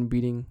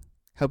than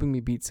helping me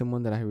beat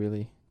someone that I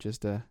really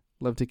just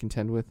love to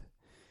contend with.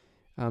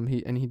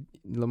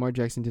 Lamar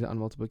Jackson did it on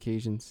multiple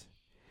occasions.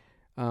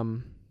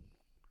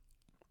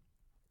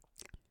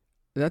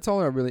 That's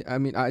all I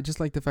mean, I just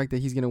like the fact that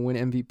he's going to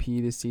win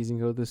MVP this season,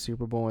 go to the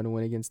Super Bowl, and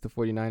win against the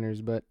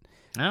 49ers, but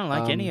I don't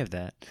like any of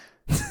that.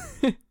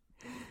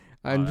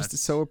 I'm just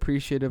so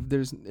appreciative.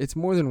 It's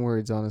more than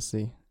words,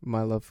 honestly,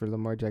 my love for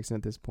Lamar Jackson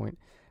at this point.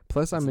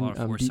 Plus, That's a lot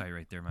of foresight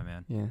right there, my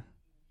man. Yeah.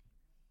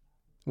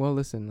 Well,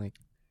 listen, like,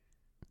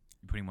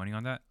 you putting money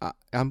on that?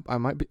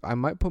 I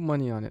might put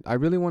money on it. I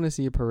really want to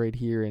see a parade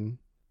here, and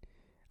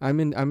I'm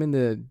in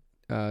the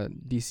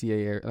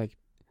DCA area, like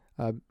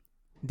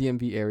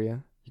DMV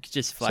area. You could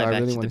just fly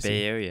back to the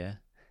Bay Area.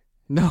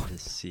 No,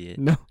 just see it.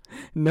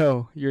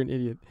 No, you're an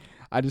idiot.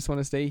 I just want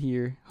to stay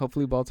here.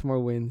 Hopefully, Baltimore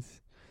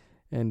wins,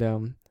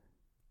 and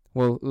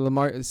well,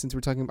 Lamar. Since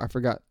we're talking about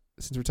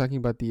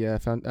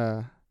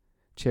the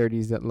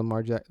charities that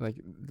Lamar like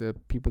the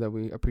people that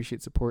we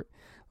appreciate support,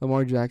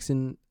 Lamar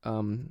Jackson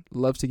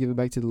loves to give it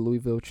back to the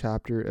Louisville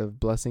chapter of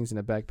Blessings in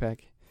a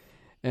Backpack,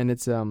 and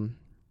it's one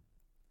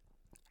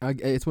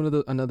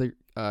of another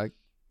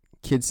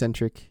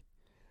kid-centric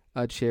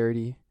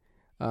charity.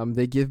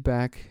 They give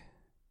back,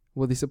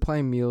 well, they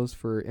supply meals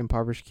for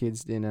impoverished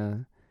kids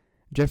in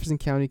Jefferson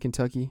County,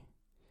 Kentucky.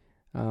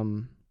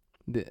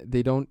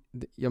 They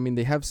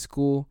have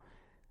school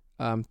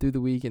through the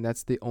week, and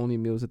that's the only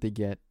meals that they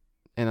get.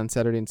 And on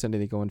Saturday and Sunday,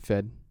 they go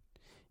unfed.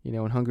 You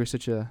know, and hunger is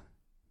such a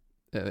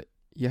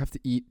you have to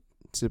eat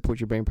to support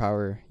your brain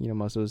power,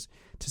 muscles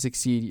to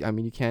succeed. I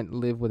mean, you can't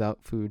live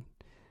without food.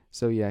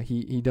 So yeah,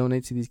 he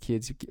donates to these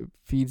kids, he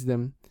feeds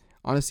them,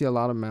 honestly,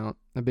 a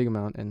big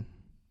amount, and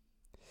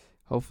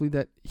hopefully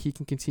that he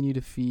can continue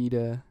to feed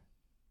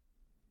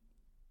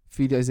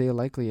Isaiah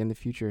Likely in the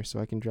future,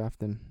 so I can draft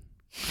them.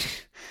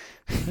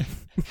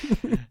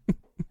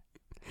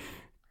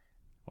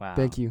 Wow.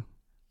 Thank you.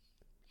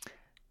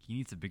 He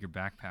needs a bigger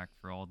backpack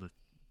for all the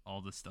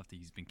stuff that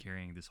he's been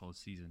carrying this whole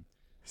season.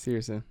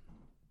 Seriously.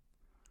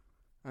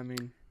 I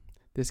mean,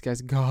 this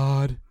guy's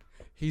God.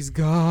 He's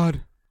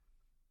God.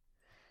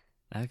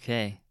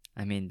 Okay.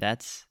 I mean,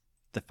 that's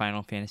the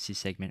final fantasy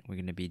segment we're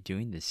going to be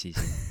doing this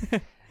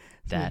season.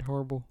 That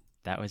horrible.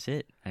 That was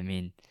it. I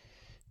mean,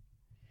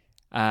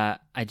 I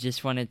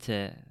just wanted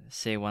to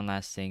say one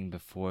last thing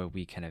before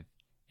we kind of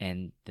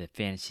end the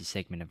fantasy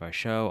segment of our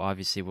show.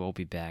 Obviously, we'll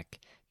be back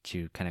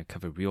to kind of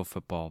cover real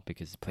football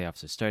because the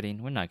playoffs are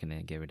starting. We're not going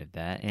to get rid of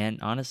that. And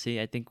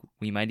honestly, I think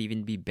we might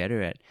even be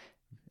better at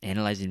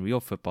analyzing real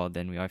football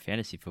than we are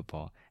fantasy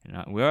football.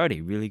 And we're already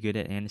really good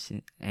at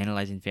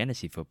analyzing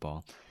fantasy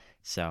football.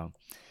 So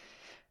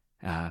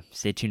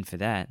stay tuned for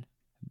that.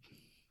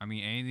 I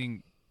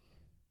mean,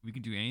 we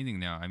can do anything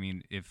now. I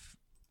mean, if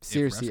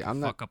refs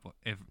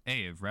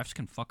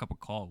can fuck up a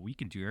call, we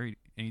can do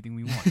anything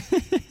we want.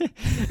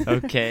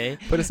 Okay.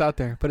 Put us out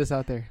there.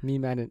 Me,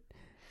 Matt, and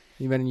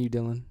you,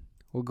 Dillon.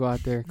 We'll go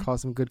out there, call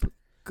some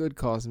good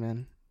calls,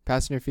 man.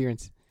 Pass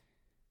interference.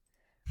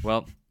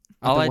 Well,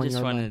 all I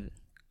just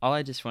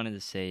wanted to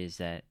say is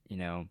that,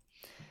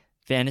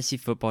 fantasy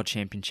football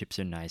championships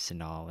are nice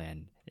and all,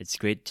 and it's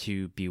great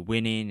to be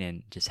winning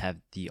and just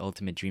have the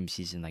ultimate dream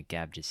season like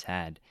Gab just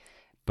had.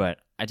 But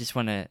I just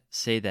want to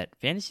say that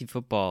fantasy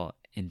football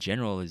in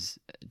general is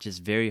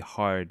just very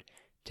hard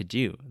to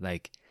do.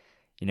 Like,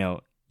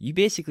 you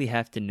basically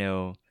have to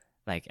know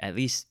like at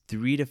least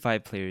 3 to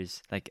 5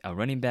 players, like a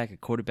running back, a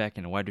quarterback,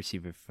 and a wide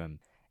receiver from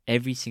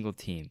every single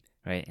team,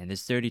 right? And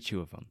there's 32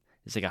 of them.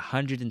 It's like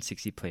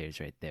 160 players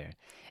right there.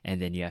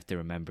 And then you have to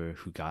remember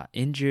who got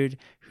injured,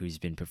 who's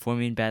been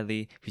performing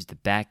badly, who's the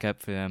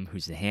backup for them,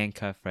 who's the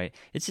handcuff, right?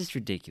 It's just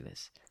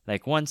ridiculous.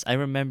 Like once, I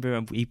remember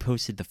we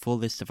posted the full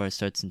list of our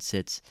starts and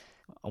sits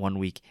one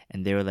week,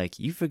 and they were like,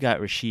 you forgot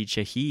Rashid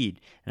Shaheed.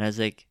 And I was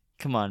like,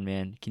 come on,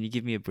 man. Can you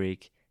give me a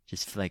break?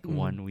 Just for like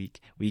 1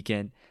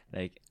 weekend?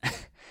 Like,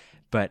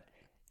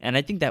 and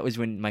I think that was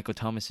when Michael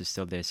Thomas was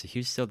still there. So he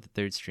was still the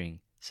third string.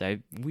 So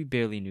we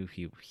barely knew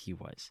who he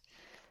was.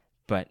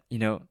 But,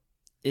 you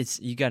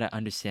got to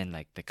understand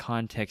like the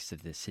context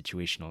of the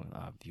situational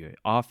of your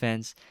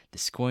offense, the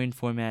scoring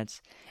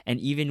formats, and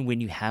even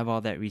when you have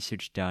all that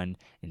research done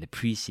in the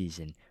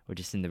preseason or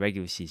just in the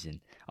regular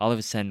season, all of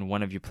a sudden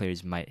one of your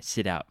players might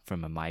sit out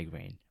from a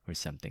migraine or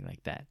something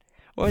like that.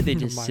 Or they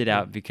just sit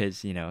out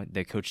because,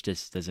 their coach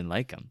just doesn't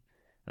like them.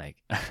 like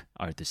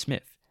Arthur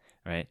Smith,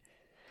 right?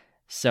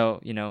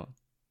 So,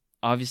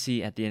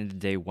 obviously at the end of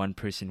the day, one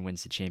person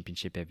wins the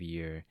championship every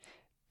year,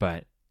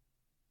 but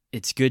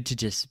it's good to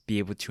just be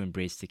able to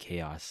embrace the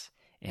chaos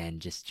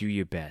and just do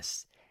your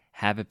best.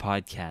 Have a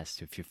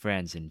podcast with your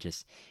friends and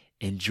just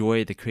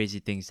enjoy the crazy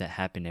things that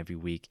happen every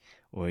week,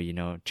 or,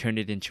 turn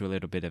it into a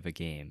little bit of a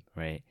game,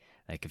 right?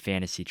 Like a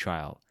fantasy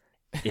trial.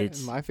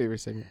 It's my favorite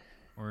segment.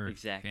 Or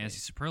exactly. Fantasy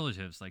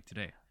Superlatives like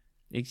today.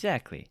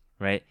 Exactly,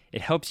 right?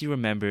 It helps you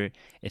remember.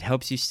 It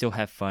helps you still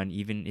have fun,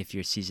 even if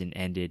your season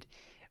ended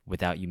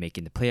without you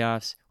making the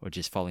playoffs or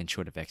just falling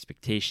short of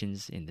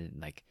expectations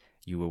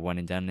you were one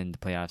and done in the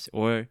playoffs,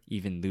 or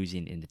even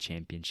losing in the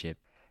championship.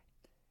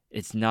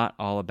 It's not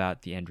all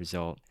about the end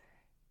result.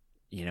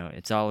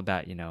 It's all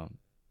about,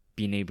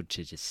 being able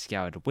to just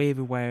scout a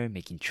waiver wire,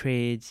 making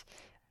trades,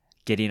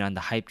 getting on the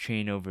hype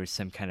train over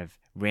some kind of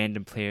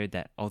random player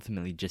that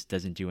ultimately just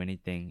doesn't do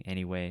anything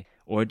anyway,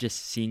 or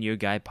just seeing your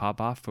guy pop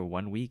off for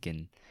 1 week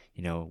and,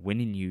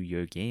 winning you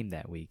your game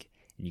that week,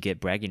 and you get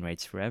bragging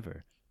rights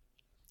forever,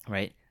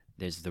 right?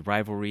 There's the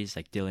rivalries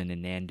like Dillon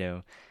and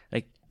Nando.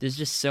 There's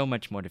just so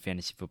much more to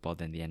fantasy football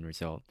than the end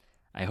result.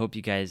 I hope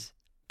you guys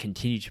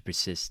continue to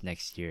persist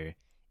next year.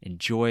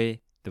 Enjoy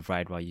the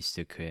ride while you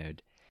still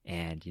could.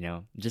 And,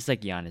 just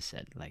like Giannis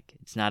said,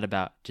 it's not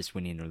about just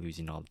winning or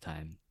losing all the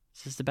time.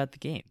 It's just about the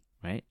game,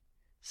 right?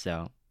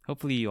 So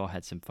hopefully you all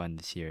had some fun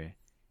this year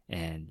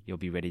and you'll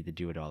be ready to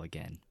do it all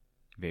again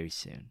very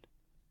soon.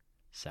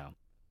 So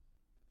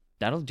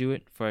that'll do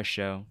it for our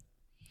show.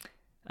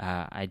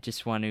 I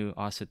just want to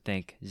also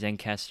thank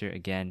Zencastr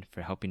again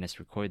for helping us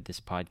record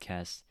this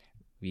podcast.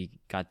 We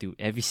got through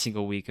every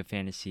single week of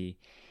fantasy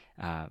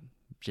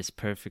just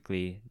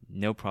perfectly,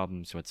 no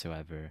problems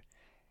whatsoever.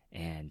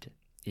 And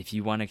if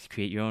you want to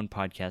create your own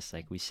podcast,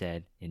 like we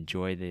said,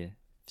 enjoy the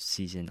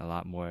season a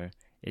lot more,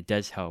 it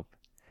does help.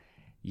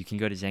 You can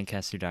go to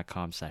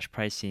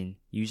zencastr.com/pricing,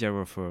 use our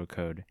referral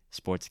code,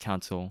 Sports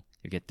Counsel.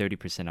 You'll get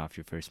 30% off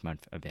your first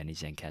month of any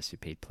Zencastr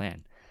paid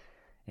plan.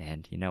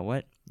 And you know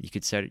what? You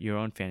could start your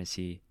own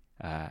fantasy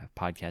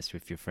podcast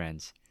with your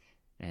friends.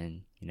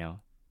 And,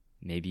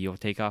 maybe you'll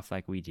take off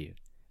like we do.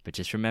 But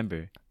just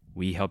remember,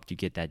 we helped you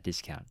get that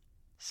discount.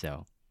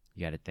 So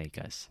you got to thank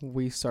us.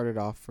 We started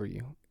off for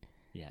you.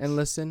 Yes. And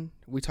listen,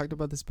 we talked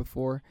about this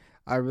before.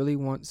 I really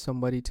want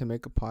somebody to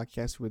make a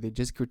podcast where they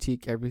just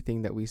critique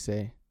everything that we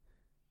say.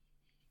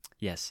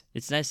 Yes.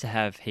 It's nice to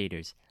have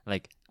haters.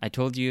 Like I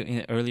told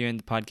you earlier in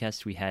the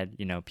podcast, we had,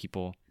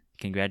 people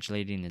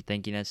congratulating and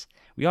thanking us.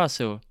 We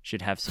also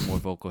should have some more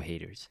vocal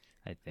haters,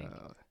 I think.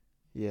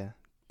 Yeah.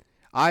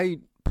 I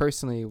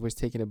personally was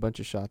taking a bunch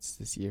of shots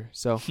this year.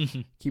 So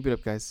keep it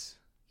up, guys.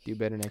 Do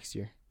better next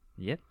year.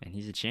 Yep. And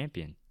he's a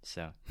champion.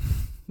 So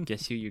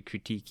guess who you're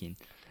critiquing?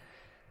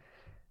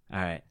 All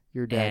right.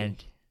 Your daddy.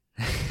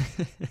 And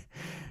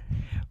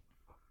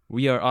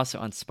we are also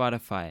on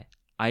Spotify,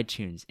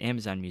 iTunes,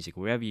 Amazon Music,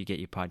 wherever you get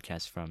your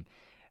podcasts from.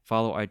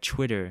 Follow our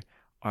Twitter,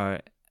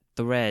 our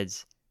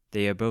Threads.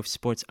 They are both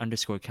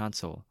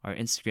sports_counsel. Our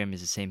Instagram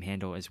is the same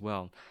handle as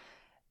well.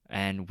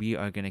 And we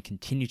are going to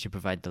continue to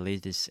provide the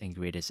latest and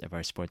greatest of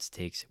our sports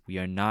takes. We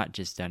are not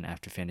just done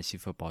after fantasy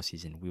football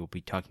season. We will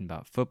be talking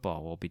about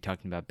football. We'll be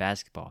talking about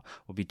basketball.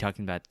 We'll be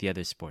talking about the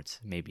other sports,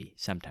 maybe,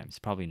 sometimes,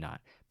 probably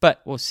not.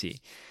 But we'll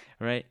see,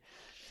 right?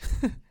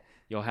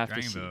 You'll have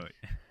to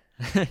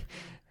see.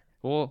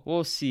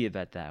 We'll see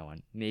about that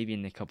one. Maybe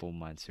in a couple of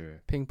months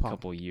or Ping pong. a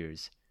couple of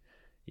years.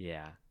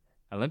 Yeah.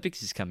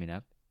 Olympics is coming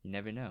up. You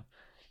never know.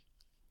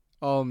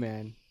 Oh,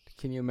 man.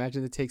 Can you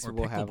imagine the takes Or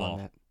we'll have on pickleball.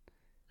 that?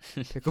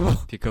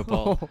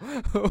 Pickleball.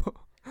 Pickleball.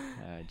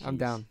 I'm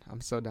down.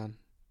 I'm so down.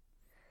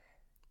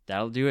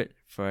 That'll do it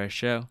for our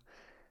show.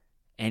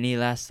 Any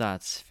last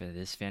thoughts for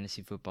this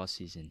fantasy football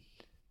season?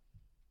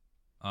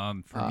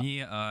 For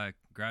me,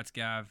 congrats,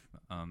 Gav.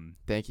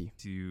 Thank you.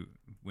 To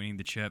winning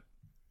the chip.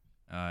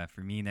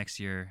 For me next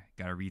year,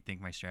 gotta rethink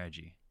my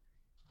strategy,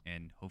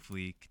 and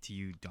hopefully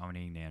continue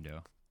dominating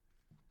Nando.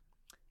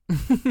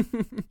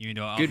 Even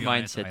though Good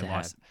mindset to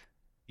have.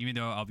 Even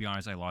though I'll be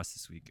honest, I lost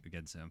this week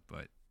against him,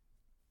 but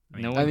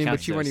No one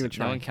counts but you weren't those. even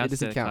trying. No one It counts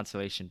doesn't the count.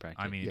 consolation bracket.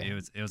 I mean, Yeah, it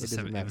was it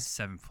doesn't it matter. was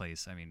seventh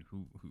place. I mean,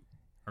 who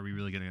are we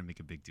really gonna make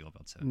a big deal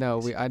about seventh?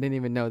 No, place? I didn't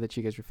even know that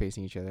you guys were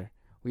facing each other.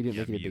 We didn't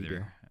Yeah, make it a me big deal.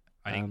 either.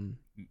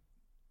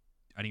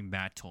 I think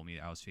Matt told me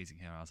that I was facing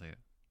him. I was like,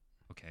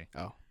 okay.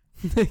 Oh.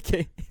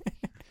 Okay.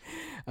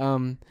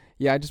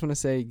 Yeah, I just want to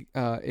say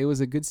it was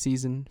a good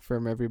season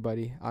from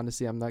everybody.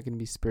 Honestly, I'm not going to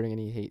be spurting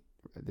any hate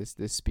this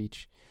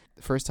speech.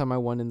 The first time I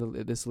won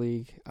in this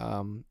league,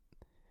 couldn't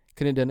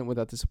have done it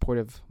without the support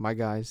of my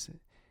guys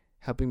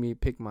helping me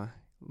pick my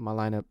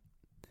lineup,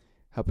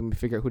 helping me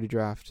figure out who to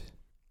draft.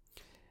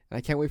 And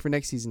I can't wait for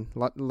next season. A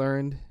lot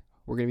learned.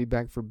 We're going to be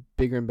back for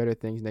bigger and better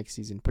things next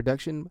season.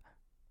 Production,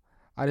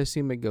 I'd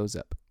assume it goes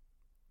up.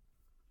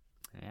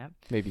 Yeah.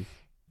 Maybe.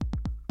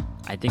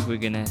 I think we're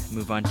going to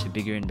move on to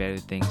bigger and better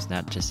things,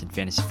 not just in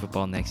fantasy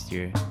football next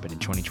year, but in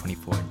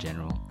 2024 in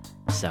general.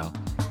 So,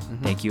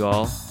 thank you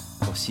all.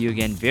 We'll see you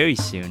again very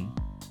soon.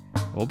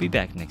 We'll be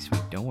back next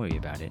week. Don't worry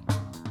about it.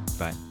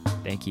 But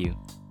thank you.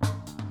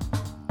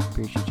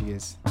 Appreciate you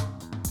guys.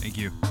 Thank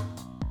you.